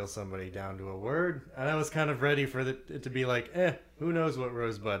just boil somebody down to a word. And I was kind of ready for it to be like, who knows what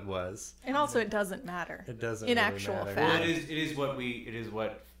Rosebud was. And also it doesn't matter. It doesn't in really actual matter. fact. Well, it is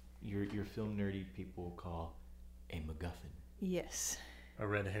what your film nerdy people call a MacGuffin. Yes. A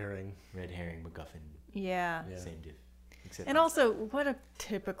red herring. Red herring MacGuffin. Yeah. Same diff. And also, what a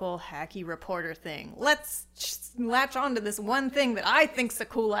typical hacky reporter thing. Let's latch on to this one thing that I think's a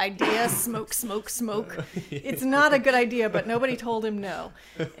cool idea. Smoke, smoke, smoke. It's not a good idea, but nobody told him no.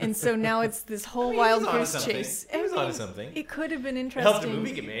 And so now it's this whole wild goose chase. He was onto something. It could have been interesting. Helped the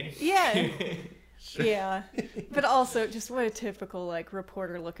movie get made. Yeah. Yeah. But also, just what a typical,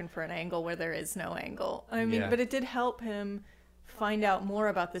 reporter looking for an angle where there is no angle. I mean, but it did help him find out more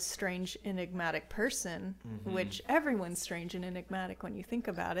about this strange, enigmatic person, which everyone's strange and enigmatic when you think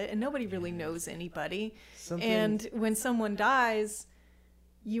about it, and nobody really knows anybody. And when someone dies,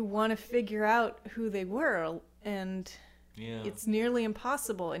 you want to figure out who they were, and it's nearly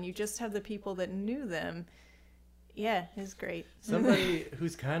impossible, and you just have the people that knew them. Yeah, it's great. Somebody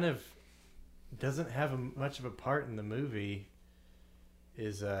who's kind of doesn't have much of a part in the movie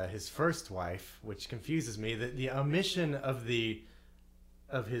is his first wife, which confuses me. The omission of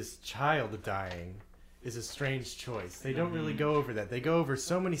his child dying is a strange choice. They don't really go over that. They go over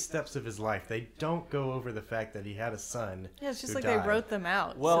so many steps of his life. They don't go over the fact that he had a son. Yeah, it's just who like died. they wrote them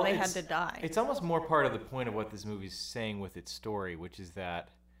out, so they had to die. It's almost more part of the point of what this movie's saying with its story, which is that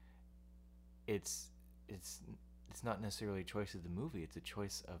it's not necessarily a choice of the movie. It's a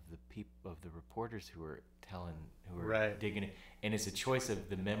choice of the reporters who are digging it, and it's a choice of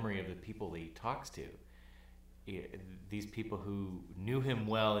the memory of the people that he talks to. These people who knew him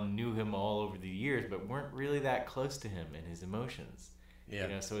well and knew him all over the years, but weren't really that close to him and his emotions.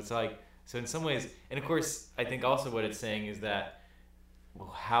 Yeah. So it's like, so in some ways, and of course, I think also what it's saying is that,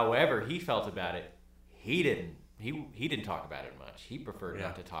 however he felt about it, he didn't talk about it much. He preferred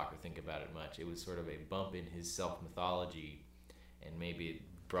not to talk or think about it much. It was sort of a bump in his self-mythology, and maybe it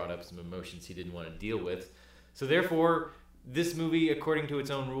brought up some emotions he didn't want to deal with. So therefore, this movie, according to its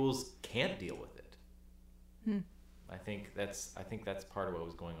own rules, can't deal with it. I think that's part of what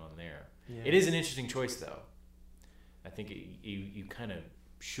was going on there. Yeah. It is an interesting choice, though. I think you kind of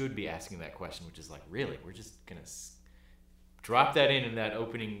should be asking that question, which is like, really, we're just gonna drop that in that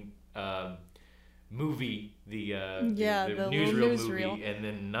opening movie, the newsreel movie, and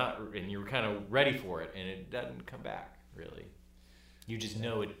then and you're kind of ready for it, and it doesn't come back really. You just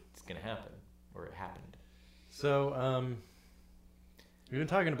know it's gonna happen, or it happened. So, we've been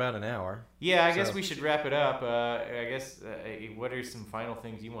talking about an hour. Yeah, I guess we should wrap it up. I guess, what are some final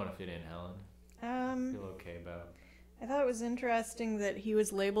things you want to fit in, Helen? Feel okay about? I thought it was interesting that he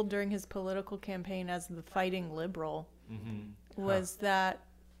was labeled during his political campaign as the fighting liberal. Mm-hmm. Was that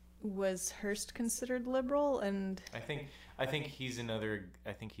was Hearst considered liberal? And I think he's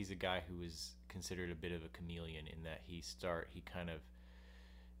a guy who is considered a bit of a chameleon in that he kind of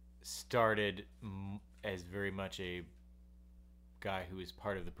started as very much a guy who is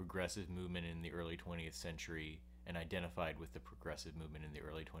part of the progressive movement in the early 20th century and identified with the progressive movement in the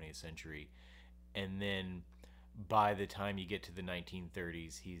early 20th century. And then by the time you get to the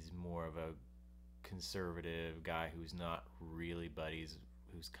 1930s, he's more of a conservative guy who's not really buddies,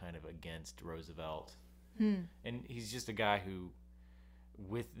 who's kind of against Roosevelt. And he's just a guy who,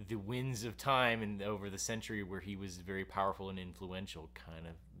 with the winds of time and over the century where he was very powerful and influential, kind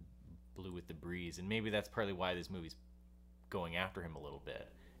of blew with the breeze. And maybe that's partly why this movie's going after him a little bit,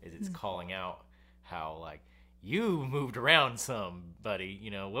 is it's calling out how, like, you moved around some, buddy.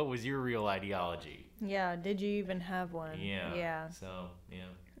 You know, what was your real ideology? Yeah, did you even have one? Yeah. So, yeah.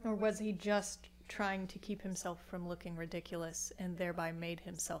 Or was he just trying to keep himself from looking ridiculous and thereby made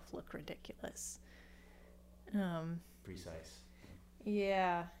himself look ridiculous? Precise.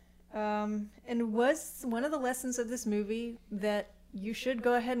 Yeah. And was one of the lessons of this movie that you should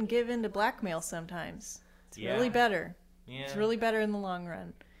go ahead and give in to blackmail sometimes? It's really better. Yeah. It's really better in the long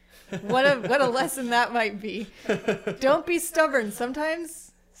run. What a lesson that might be. Don't be stubborn.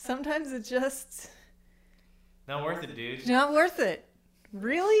 Sometimes it's just not worth it, dude. Not worth it.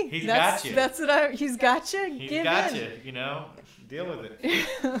 Really? He's got you. He's got you? He's got you, you know? Deal with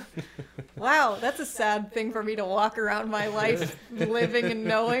it. Wow, that's a sad thing for me to walk around my life living and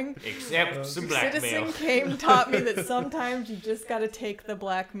knowing. Except some blackmail. Citizen Kane taught me that sometimes you just got to take the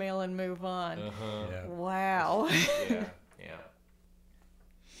blackmail and move on. Yeah. Wow. Yeah.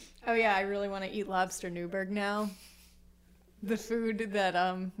 Oh yeah, I really want to eat lobster Newburg now. The food that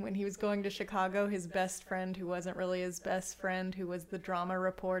when he was going to Chicago, his best friend, who wasn't really his best friend, who was the drama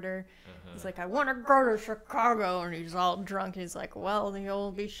reporter, he's like, I want to go to Chicago, and he's all drunk. He's like, well,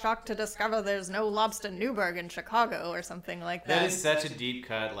 you'll be shocked to discover there's no lobster Newburg in Chicago, or something like that. That is such a deep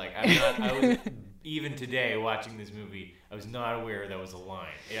cut. Like, even today watching this movie, I was not aware that was a line.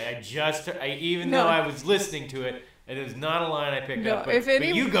 Though I was listening to it, and it was not a line I picked up. But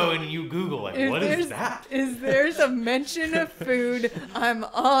you go and you Google it. What is that? There's a mention of food, I'm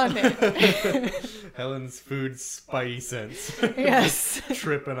on it. Helen's food spidey sense. Yes.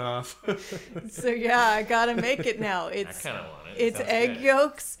 Tripping off. So yeah, I gotta make it now. I kind of want it. It's egg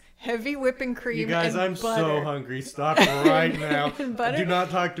yolks, heavy whipping cream, you guys, and I'm butter. so hungry. Stop right now. Butter? Do not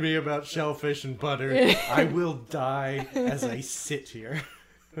talk to me about shellfish and butter. I will die as I sit here.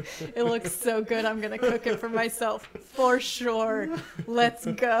 It looks so good. I'm gonna cook it for myself for sure. Let's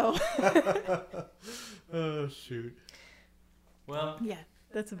go. Oh shoot. Well, Yeah,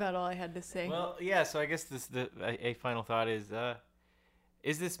 that's about all I had to say. well, yeah. So I guess a final thought is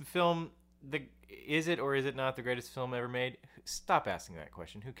this film is it or is it not the greatest film ever made? Stop asking that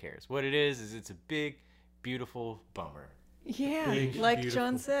question. Who cares? What it is it's a big, beautiful bummer. Yeah, Big, like beautiful.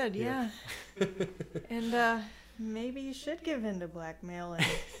 John said, yeah. And maybe you should give in to blackmail, and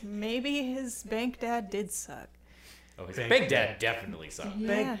maybe his bank dad did suck. Oh, his Bank big dad definitely sucked. Yeah.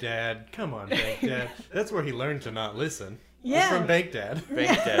 Bank Dad. Come on, Bank Dad. That's where he learned to not listen. Yeah. It's from Bank Dad.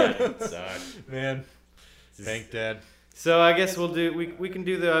 Bank dad sucked. Man. Bank Dad. So I guess we can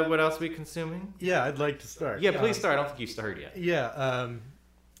do the what else we consuming? Yeah, I'd like to start. Yeah, please start. I don't think you started yet. Yeah,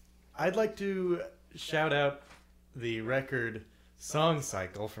 I'd like to shout out the record Song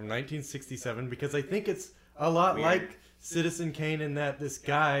Cycle from 1967 because I think it's a lot Weird. like Citizen Kane in that this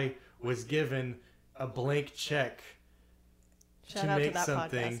guy was given a blank check Shout to out make to that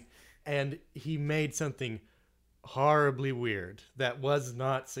something, podcast. and he made something horribly weird that was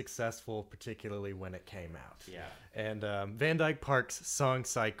not successful, particularly when it came out. Yeah. And Van Dyke Park's Song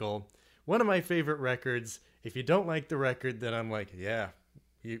Cycle, one of my favorite records. If you don't like the record, then I'm like, yeah,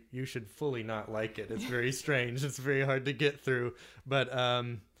 you should fully not like it. It's very strange. It's very hard to get through. But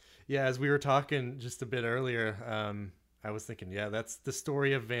yeah, as we were talking just a bit earlier, I was thinking, yeah, that's the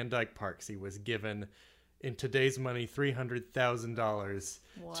story of Van Dyke Parks. He was given, in today's money, $300,000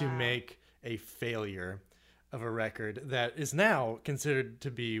 to Wow. make a failure of a record that is now considered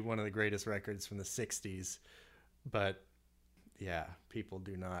to be one of the greatest records from the 60s. But yeah, people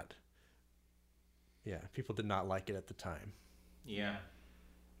did not like it at the time. Yeah.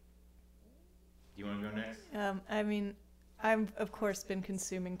 Do you want to go next? I mean, I've of course been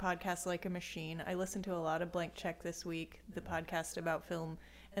consuming podcasts like a machine. I listened to a lot of Blank Check this week, the podcast about film,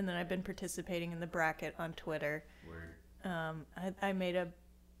 and then I've been participating in the bracket on Twitter. Word. I made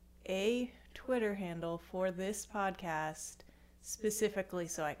a Twitter handle for this podcast specifically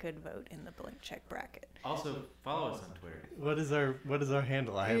so I could vote in the blank check bracket. Also, follow us on Twitter. What is our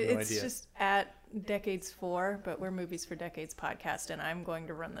handle? I have no idea. It's just at Decades4, but we're Movies for Decades podcast, and I'm going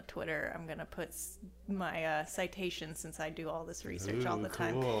to run the Twitter. I'm going to put my citations since I do all this research all the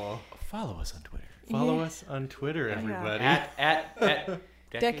time. Cool. Follow us on Twitter. Follow us on Twitter, everybody. At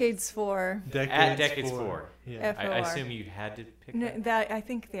Decades4. At Decades4. Yeah. I assume you had to pick I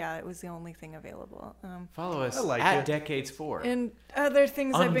think it was the only thing available. Follow us like at it. Decades4. And other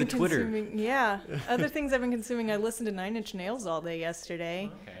things On I've been the Twitter. consuming. Yeah. Other things I've been consuming. I listened to Nine Inch Nails all day yesterday.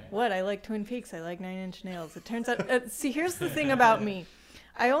 Okay. What? I like Twin Peaks. I like Nine Inch Nails. It turns out, see, here's the thing about me.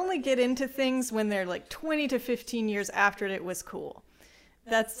 I only get into things when they're like 20 to 15 years after it was cool.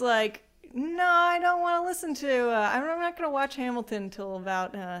 That's like, no, I don't want to listen to, I'm not going to watch Hamilton until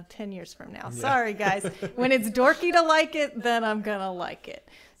about 10 years from now. Sorry, guys. When it's dorky to like it, then I'm going to like it.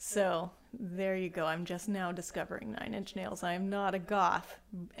 So there you go. I'm just now discovering Nine Inch Nails. I am not a goth,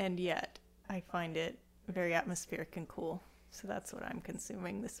 and yet I find it very atmospheric and cool. So that's what I'm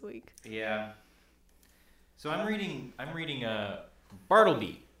consuming this week. Yeah. So I'm reading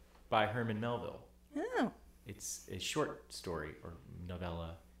Bartleby by Herman Melville. Oh. It's a short story or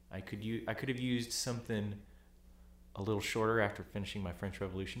novella. I could have used something a little shorter after finishing my French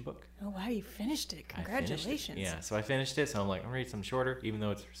Revolution book. Oh, wow, you finished it. Congratulations. Yeah, so I finished it, so I'm like, I'm going to read something shorter, even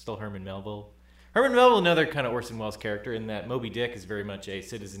though it's still Herman Melville. Herman Melville, another kind of Orson Welles character, in that Moby Dick is very much a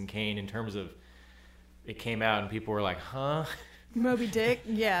Citizen Kane in terms of it came out and people were like, huh? Moby Dick?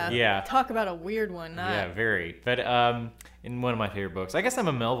 Yeah. Yeah. Talk about a weird one. Yeah, very. But in one of my favorite books, I guess I'm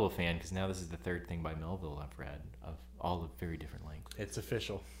a Melville fan because now this is the third thing by Melville I've read of all of very different lengths. It's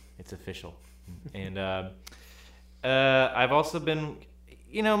official. It's official. And I've also been,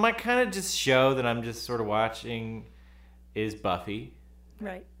 my kind of just show that I'm just sort of watching is Buffy.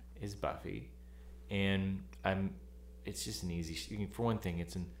 Right. And it's just an easy, for one thing,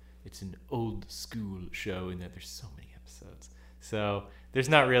 it's an old school show in that there's so many episodes. So there's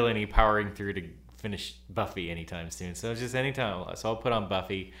not really any powering through to finish Buffy anytime soon. So it's just anytime. So I'll put on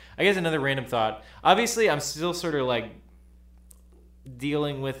Buffy. I guess another random thought. Obviously, I'm still sort of like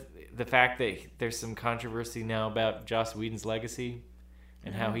dealing with the fact that there's some controversy now about Joss Whedon's legacy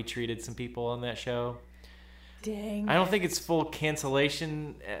and how he treated some people on that show. Dang. I don't think it's full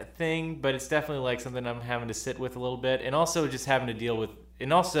cancellation thing, but it's definitely like something I'm having to sit with a little bit, and also just having to deal with,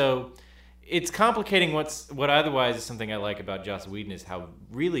 and also it's complicating what otherwise is something I like about Joss Whedon is how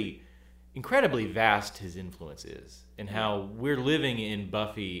really incredibly vast his influence is, and how we're living in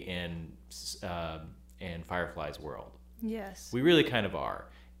Buffy and Firefly's world. Yes. We really kind of are.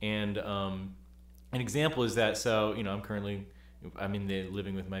 And an example is that, so, I'm in the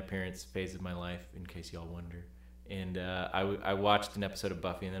living with my parents phase of my life, in case y'all wonder. And I watched an episode of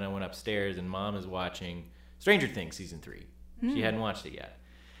Buffy, and then I went upstairs, and Mom is watching Stranger Things Season 3. She hadn't watched it yet.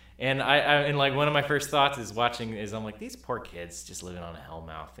 And and like one of my first thoughts I'm like, these poor kids just living on a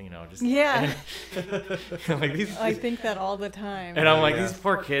hellmouth, just Yeah. like these. I think that all the time. And I'm like, these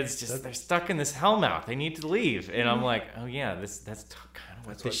poor kids they're stuck in this hellmouth. They need to leave. And I'm like, oh yeah, that's kind of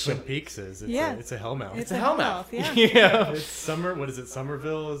what Twin Peaks is. It's a hellmouth. It's a hellmouth. Yeah. Yeah. It's what is it?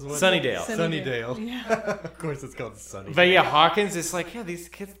 Somerville is what? Sunnydale. Sunnydale. Yeah. Of course, it's called Sunnydale. But yeah, Hawkins is like, yeah, these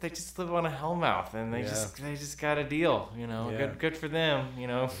kids, they just live on a hellmouth, and they just got a deal, good for them,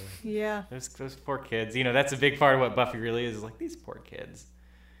 Yeah. Those poor kids, that's a big part of what Buffy really is like, these poor kids,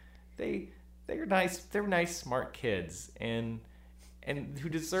 they're nice, smart kids, and who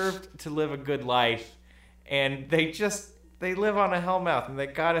deserve to live a good life, and they live on a hellmouth, and they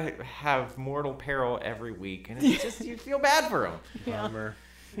gotta have mortal peril every week, and it's just, you feel bad for them. Yeah. Bummer.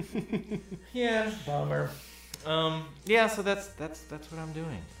 Yeah, bummer. Yeah, so that's what I'm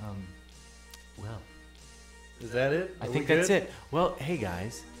doing. Well, is that it? I think that's it. Well, hey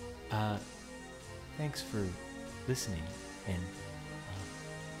guys, thanks for listening, and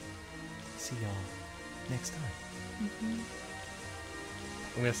see y'all next time. Mm-hmm.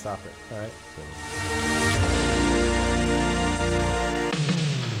 I'm gonna stop it. All right.